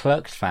any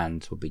Clerks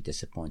fans will be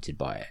disappointed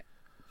by it?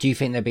 Do you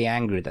think they'd be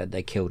angry that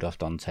they killed off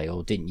Dante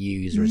or didn't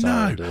use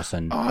Rosario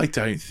Dawson? I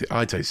don't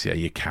see how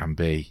you can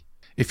be.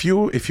 If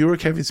you're a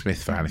Kevin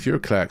Smith fan, if you're a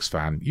Clerks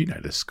fan, you know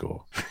the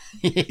score.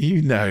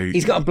 You know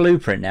he's got a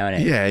blueprint now,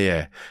 isn't he?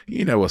 Yeah.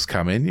 You know what's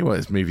coming. You know what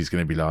this movie's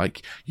going to be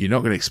like. You're not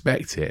going to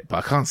expect it,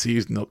 but I can't see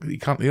you're not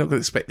going to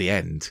expect the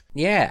end.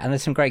 Yeah, and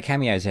there's some great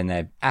cameos in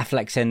there.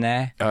 Affleck's in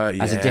there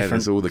as a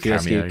different all the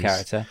cameos.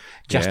 character.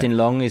 Justin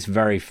Long is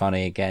very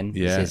funny again.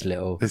 Yeah, his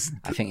little.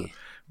 I think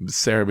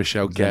Sarah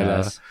Michelle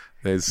Gellar.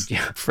 There's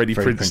Freddie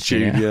Prinze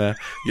Jr.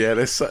 Yeah,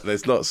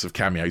 there's lots of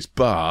cameos,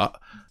 but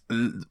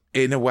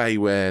in a way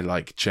where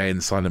like Jay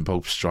and Silent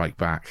Bob Strike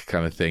Back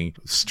kind of thing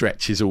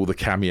stretches all the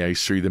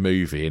cameos through the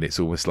movie, and it's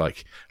almost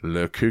like,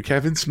 look who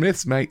Kevin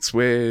Smith's mates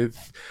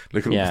with,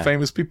 look at all the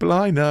famous people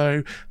I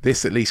know.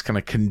 This at least kind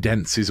of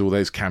condenses all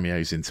those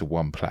cameos into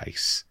one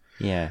place.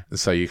 Yeah. And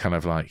so you kind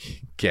of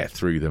like get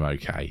through them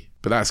okay.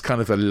 But that's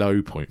kind of a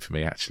low point for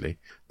me, actually.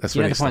 That's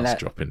when it starts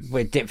dropping.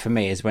 Where it dipped for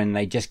me is when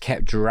they just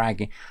kept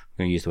dragging, I'm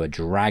going to use the word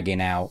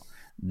dragging out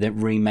the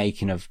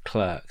remaking of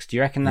Clerks. Do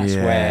you reckon that's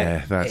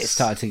where it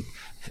started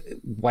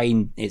to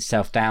wane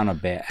itself down a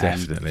bit?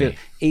 Definitely. And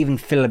even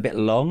feel a bit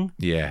long?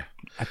 Yeah.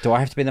 Do I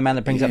have to be the man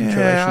that brings up the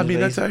true? Yeah, I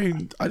mean, I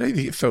don't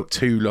think it felt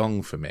too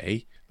long for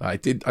me. I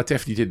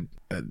definitely didn't.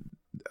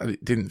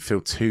 It didn't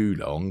feel too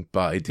long,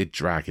 but it did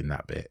drag in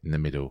that bit in the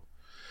middle.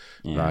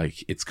 Yeah.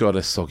 Like, it's got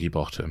a soggy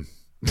bottom.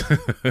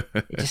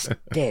 It just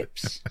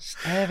dips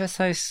ever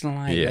so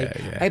slightly.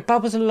 Yeah. It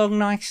bubbles along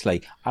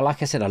nicely.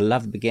 Like I said, I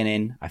love the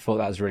beginning. I thought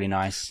that was really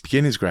nice.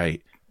 Beginning's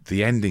great.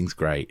 The ending's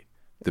great.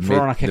 The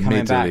middle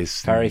back,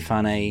 is very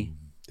funny.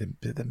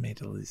 The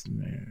middle is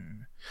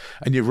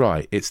and you're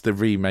right. It's the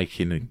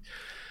remaking.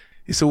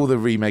 It's all the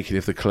remaking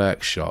of the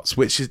Clerks shots,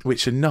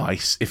 which are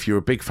nice if you're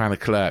a big fan of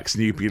Clerks,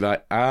 and you'd be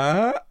like,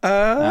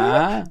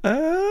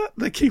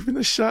 they're keeping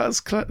the shutters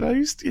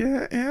closed.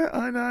 Yeah,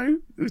 I know.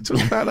 We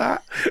talked about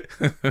that.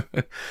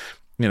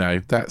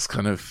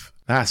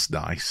 That's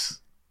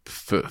nice.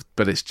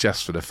 But it's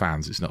just for the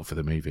fans. It's not for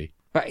the movie.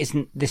 But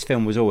this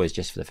film was always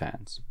just for the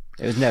fans.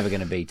 It was never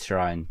going to be to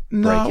try and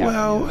break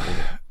out.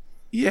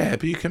 Yeah,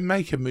 but you can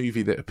make a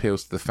movie that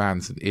appeals to the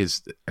fans and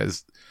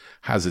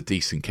has a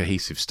decent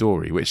cohesive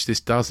story, which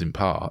this does in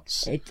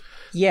parts. A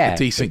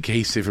decent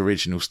cohesive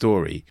original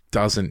story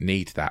doesn't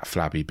need that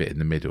flabby bit in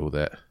the middle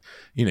that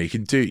you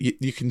can do.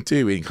 You can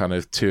do in kind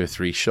of 2 or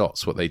 3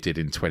 shots what they did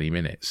in 20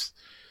 minutes.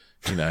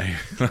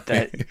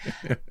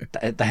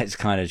 That's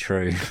kind of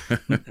true.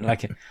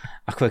 Like a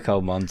quick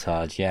old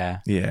montage.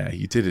 Yeah,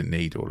 you didn't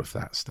need all of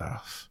that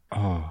stuff.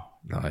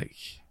 Like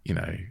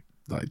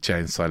Jay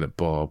and Silent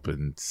Bob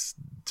and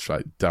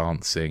like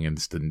dancing and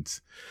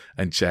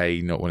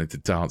Jay not wanting to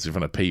dance in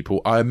front of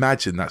people. I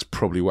imagine that's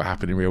probably what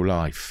happened in real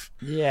life.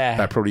 Yeah,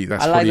 that's probably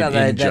an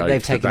in-joke.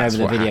 They've taken over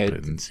the video.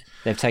 Happened.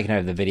 They've taken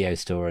over the video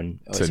store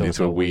and turned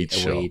into a weed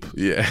shop.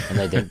 Yeah, and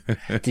they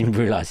didn't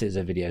realise it was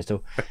a video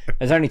store. It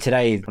was only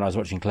today when I was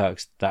watching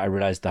Clerks that I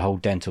realised the whole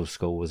dental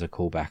school was a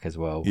callback as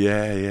well.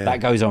 Yeah. That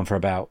goes on for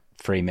about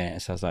 3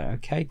 minutes. I was like,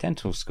 okay,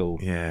 dental school.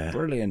 Yeah,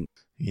 brilliant.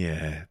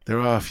 Yeah, there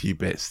are a few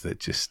bits that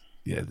just.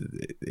 Yeah,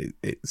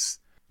 it's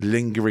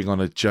lingering on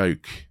a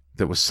joke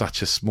that was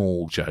such a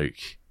small joke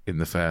in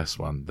the first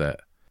one that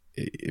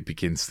it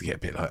begins to get a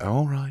bit like,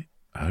 all right,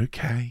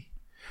 okay,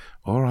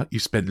 all right. You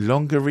spent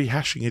longer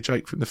rehashing a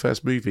joke from the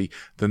first movie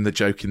than the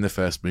joke in the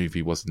first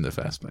movie was in the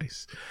first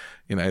place.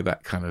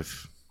 That kind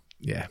of,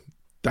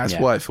 that's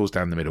why it falls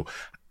down the middle.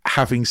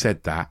 Having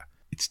said that,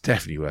 it's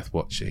definitely worth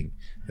watching.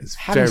 There's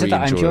very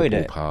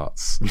enjoyable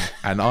parts,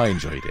 and I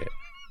enjoyed it.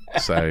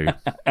 So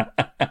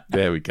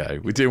there we go.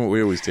 We're doing what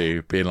we always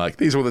do, being like,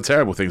 these are all the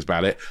terrible things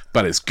about it,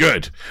 but it's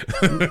good.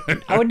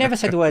 I would never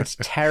say the words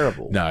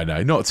terrible. No,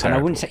 not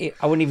terrible. And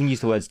I wouldn't even use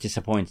the words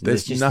disappointing.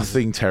 There's just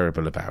nothing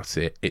terrible about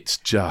it. It's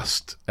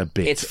just a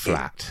bit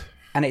flat.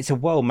 And it's a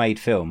well-made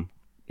film.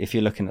 If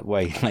you're looking at the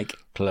way like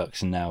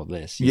Clerks and now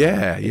this.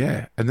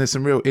 Yeah. And there's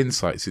some real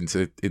insights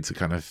into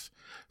kind of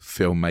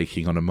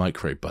filmmaking on a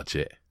micro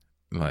budget.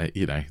 Like,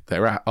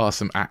 there are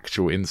some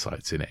actual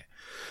insights in it.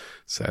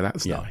 So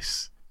that's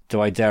nice. Do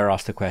I dare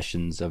ask the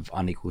questions of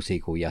unequal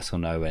sequel, yes or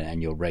no,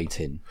 and your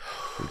rating?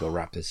 We've got to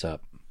wrap this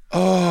up.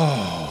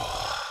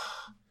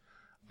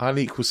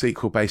 Unequal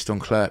sequel based on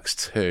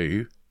Clerks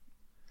 2.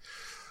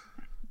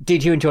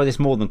 Did you enjoy this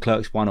more than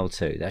Clerks 1 or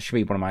 2? That should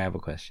be one of my other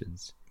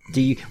questions.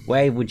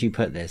 Where would you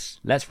put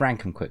this? Let's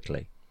rank them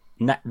quickly.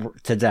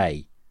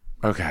 Today.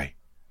 Okay.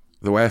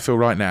 The way I feel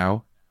right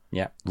now,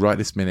 yeah, right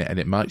this minute, and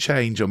it might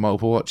change on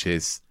multiple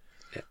watches,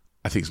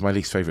 I think it's my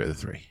least favourite of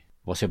the 3.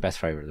 What's your best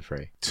favourite of the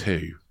 3?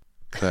 2.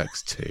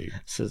 Clerks 2.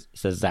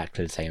 It's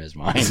exactly the same as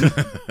mine.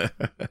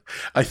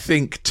 I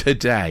think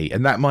today,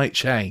 and that might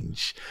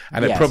change,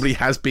 and it probably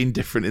has been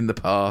different in the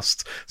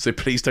past, so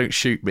please don't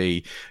shoot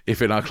me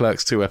if in our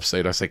Clerks 2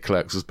 episode I say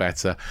Clerks was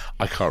better.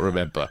 I can't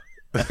remember.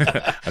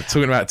 I'm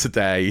talking about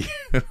today.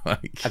 I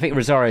think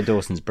Rosario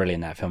Dawson's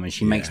brilliant in that film, and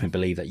she makes me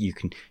believe that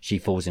she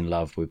falls in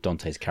love with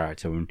Dante's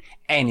character in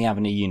any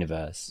other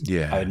universe.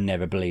 Yeah. I would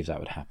never believe that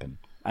would happen.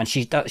 And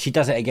she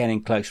does it again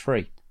in Clerks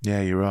 3.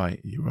 Yeah, you're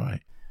right.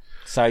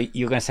 So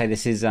you're going to say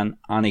this is an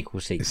unequal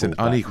sequel? It's an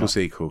unequal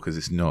sequel because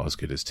it's not as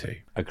good as 2.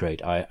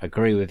 Agreed. I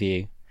agree with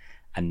you.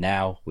 And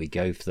now we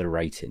go for the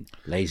rating.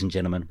 Ladies and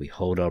gentlemen, we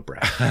hold our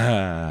breath.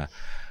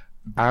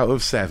 Out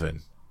of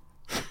 7.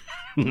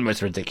 The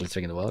most ridiculous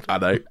thing in the world. I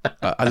know.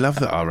 I love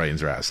that our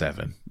ratings are out of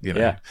 7. You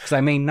know? Yeah, because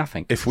they mean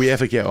nothing. If we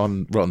ever get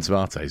on Rotten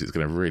Tomatoes, it's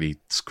going to really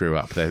screw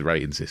up their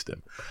rating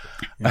system.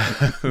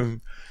 I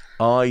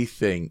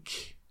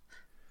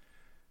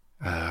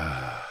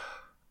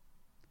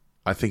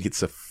think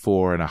it's a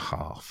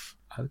 4.5.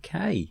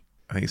 Okay.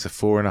 I think it's a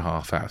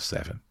 4.5 out of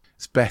 7.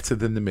 It's better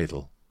than the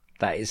middle.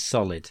 That is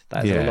solid.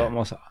 That is a lot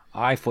more.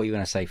 I thought you were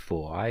going to say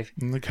 4.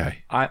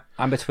 Okay.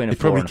 I'm between a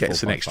 4 and a 4.5. It probably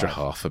gets an extra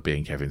half for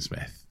being Kevin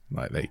Smith.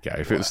 Like, there you go.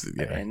 If it was,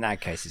 in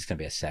that case, it's going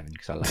to be a 7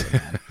 because I love it,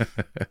 man.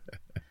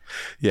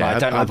 Yeah, but I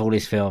don't love all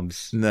these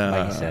films. No,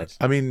 like you said.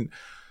 I mean,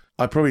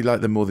 I probably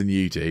like them more than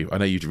you do. I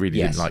know you really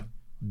didn't like.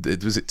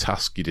 Was it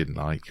Tusk you didn't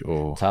like,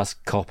 or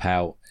Tusk, Cop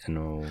Out, and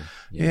all?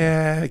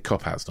 Yeah,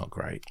 Cop Out's not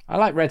great. I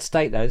like Red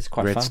State though; it's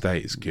quite fun. Red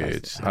State is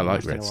good. I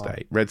like Red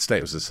State. Red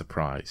State was a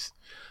surprise,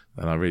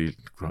 and I really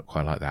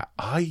quite like that.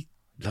 I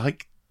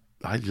like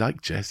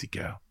Jersey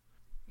Girl.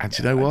 And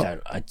do you know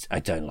what? I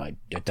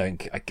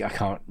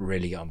can't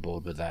really get on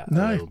board with that.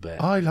 No, a little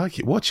bit. I like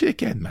it. Watch it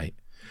again, mate.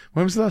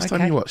 When was the last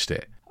time you watched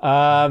it?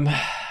 Trying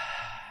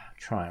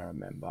to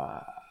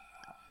remember.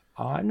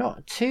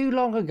 Not too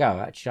long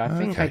ago, actually. I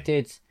think I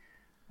did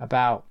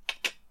about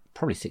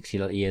probably 6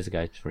 years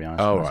ago, to be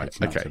honest. Oh,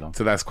 right. Okay.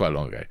 So that's quite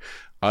long ago.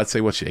 I'd say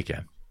watch it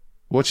again.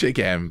 Watch it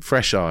again.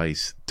 Fresh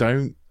eyes.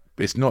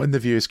 It's not in the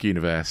Viewersk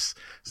universe,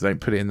 so don't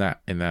put it in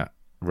that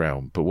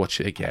realm. But watch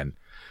it again.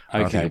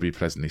 Okay. I think you'll be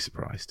pleasantly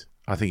surprised.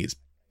 I think it's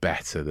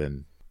better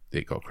than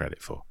it got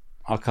credit for.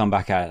 I'll come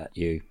back at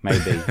you,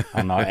 maybe,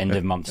 on our end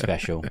of month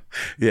special.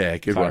 Yeah,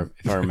 good one.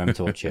 If I remember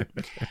to watch it.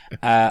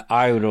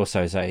 I would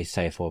also say a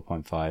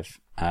 4.5.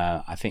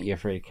 I think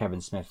if you're a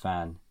Kevin Smith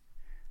fan,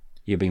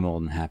 you'll be more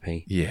than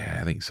happy. Yeah,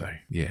 I think so.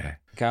 Yeah.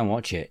 Go and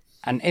watch it.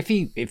 And if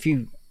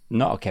you're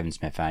not a Kevin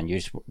Smith fan, you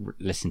just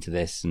listen to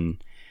this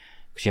and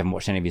because you haven't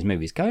watched any of his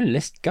movies, go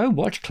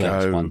watch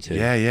Clerks 1, 2.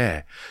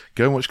 Yeah.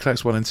 Go and watch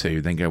Clerks 1 and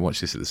 2, then go and watch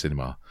this at the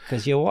cinema.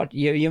 Because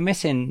you're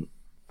missing.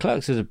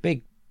 Clerks is a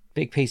big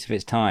piece of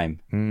its time,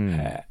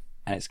 and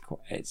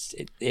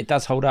it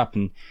does hold up,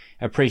 and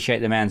appreciate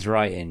the man's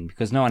writing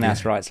because no one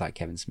else writes like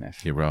Kevin Smith.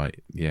 You're right.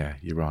 Yeah,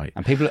 you're right.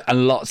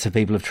 And lots of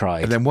people have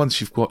tried. And then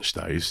once you've watched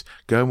those,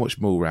 go and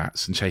watch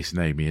Mallrats and Chasing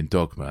Amy and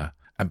Dogma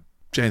and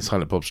Jay and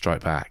Silent Bob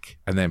Strike Back,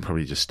 and then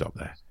probably just stop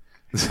there.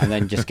 And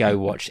then just go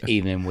watch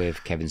Evening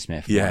with Kevin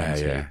Smith.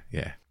 Yeah.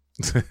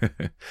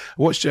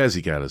 Watch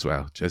Jersey Girl as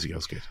well. Jersey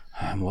Girl's good.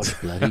 Watch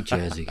bloody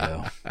Jersey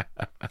Girl.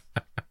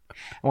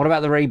 What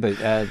about the reboot?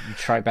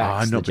 Strike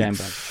Back. I'm not a big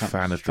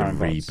fan of the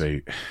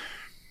reboot.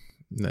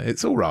 No,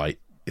 it's all right.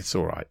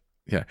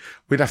 Yeah,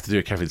 we'd have to do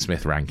a Kevin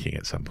Smith ranking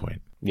at some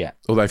point. Yeah.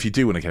 Although if you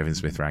do want a Kevin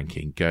Smith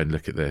ranking, go and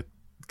look at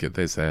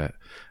there's a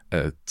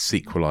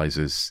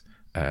Sequelizers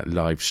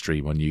live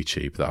stream on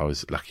YouTube that I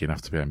was lucky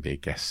enough to be able to be a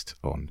guest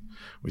on,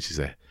 which is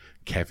a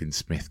Kevin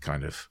Smith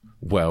kind of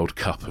World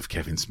Cup of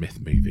Kevin Smith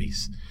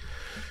movies.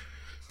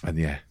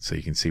 And so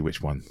you can see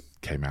which one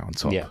came out on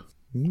top. Yeah.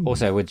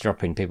 Also, we're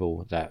dropping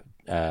people that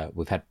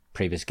we've had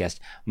previous guests.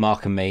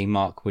 Mark and me.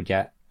 Mark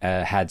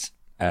had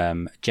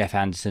Jeff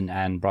Anderson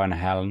and Brian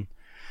Hallen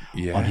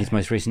on his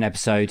most recent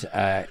episode.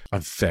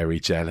 I'm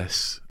very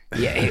jealous.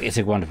 Yeah, it's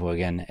a wonderful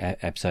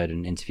episode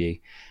and interview.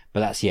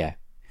 But that's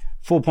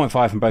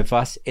 4.5 from both of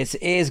us. It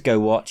is go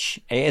watch.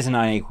 It is an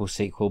unequal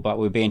sequel, but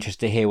we'd be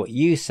interested to hear what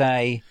you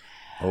say.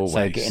 Always.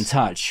 So get in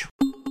touch.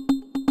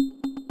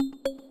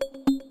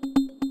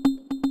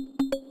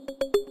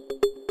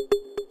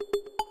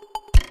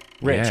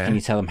 Rich, can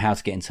you tell them how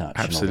to get in touch?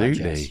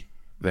 Absolutely.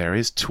 There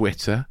is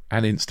Twitter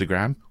and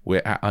Instagram.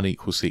 We're at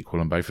Unequal Sequel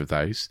on both of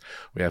those.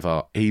 We have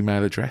our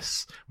email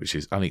address, which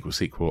is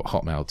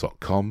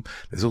unequalsequel@hotmail.com.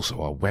 There's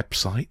also our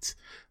website,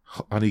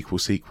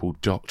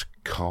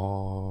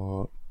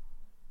 unequalsequel.com.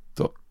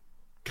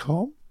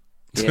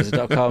 There's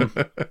a .com.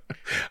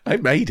 I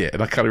made it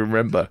and I can't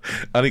remember.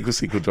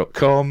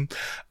 unequalsequel.com.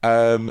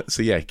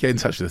 Get in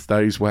touch with us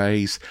those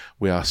ways.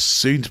 We are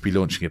soon to be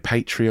launching a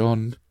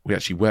Patreon. We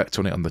actually worked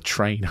on it on the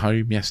train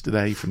home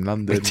yesterday from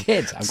London. We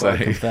did. I've got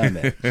to confirm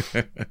it.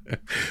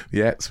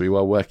 So we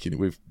were working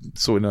with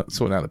sorting out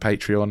the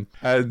Patreon.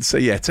 And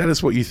tell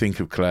us what you think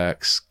of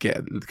Clerks.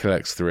 Get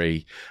Clerks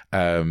 3.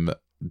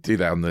 do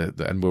that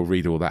and we'll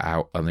read all that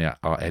out on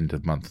our end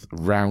of month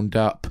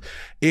roundup.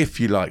 If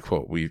you like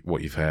what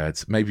you've heard,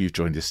 maybe you've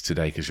joined us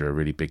today because you're a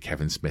really big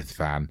Kevin Smith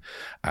fan,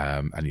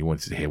 and you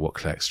wanted to hear what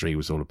Clerks III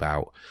was all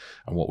about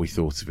and what we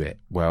thought of it.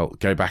 Well,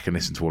 go back and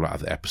listen to all our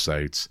other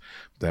episodes.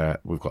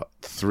 We've got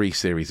 3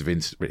 series of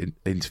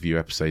interview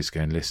episodes to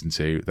go and listen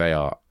to. They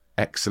are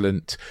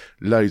excellent.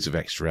 Loads of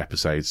extra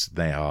episodes.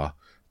 They are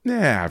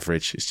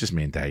average. It's just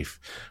me and Dave.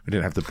 We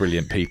don't have the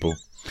brilliant people.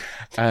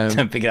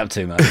 Don't pick it up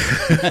too much.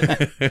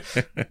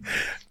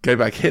 Go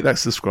back, hit that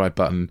subscribe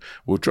button.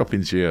 We'll drop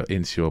into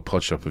your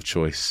pod shop of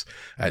choice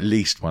at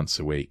least once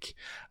a week.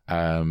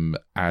 And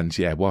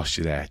yeah, whilst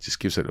you're there, just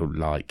give us a little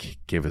like,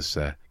 give us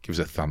a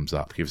thumbs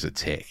up, give us a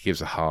tick, give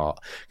us a heart,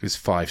 give us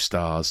 5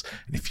 stars.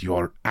 And if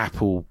you're on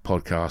Apple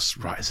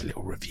Podcasts, write us a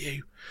little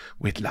review.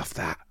 We'd love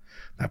that.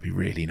 That'd be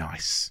really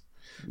nice.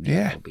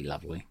 Yeah, that'd be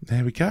lovely.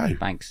 There we go.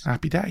 Thanks.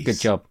 Happy days. Good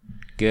job.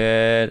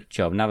 Good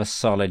job. Another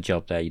solid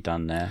job there you've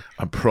done there.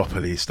 I'm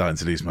properly starting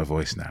to lose my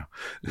voice now.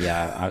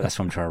 Yeah, that's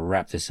why I'm trying to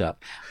wrap this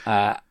up.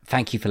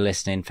 Thank you for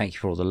listening. Thank you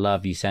for all the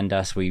love you send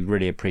us. We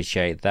really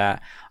appreciate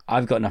that.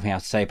 I've got nothing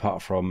else to say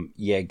apart from,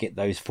 get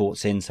those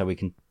thoughts in so we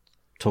can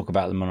talk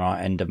about them on our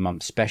end of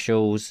month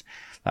specials.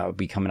 That will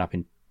be coming up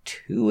in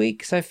 2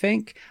 weeks, I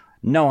think.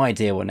 No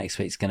idea what next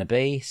week's going to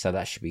be, so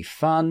that should be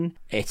fun.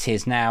 It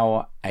is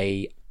now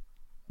a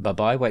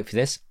bye-bye. Wait for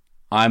this.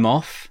 I'm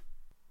off.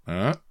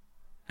 I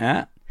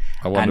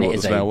wonder what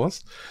the spell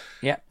was.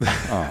 Yeah.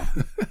 Oh,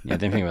 yeah,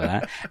 didn't think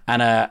about that.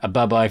 And a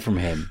bye-bye from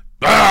him.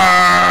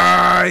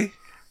 Bye!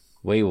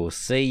 We will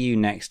see you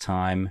next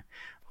time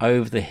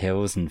over the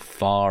hills and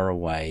far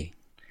away.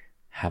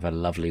 Have a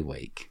lovely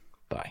week.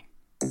 Bye.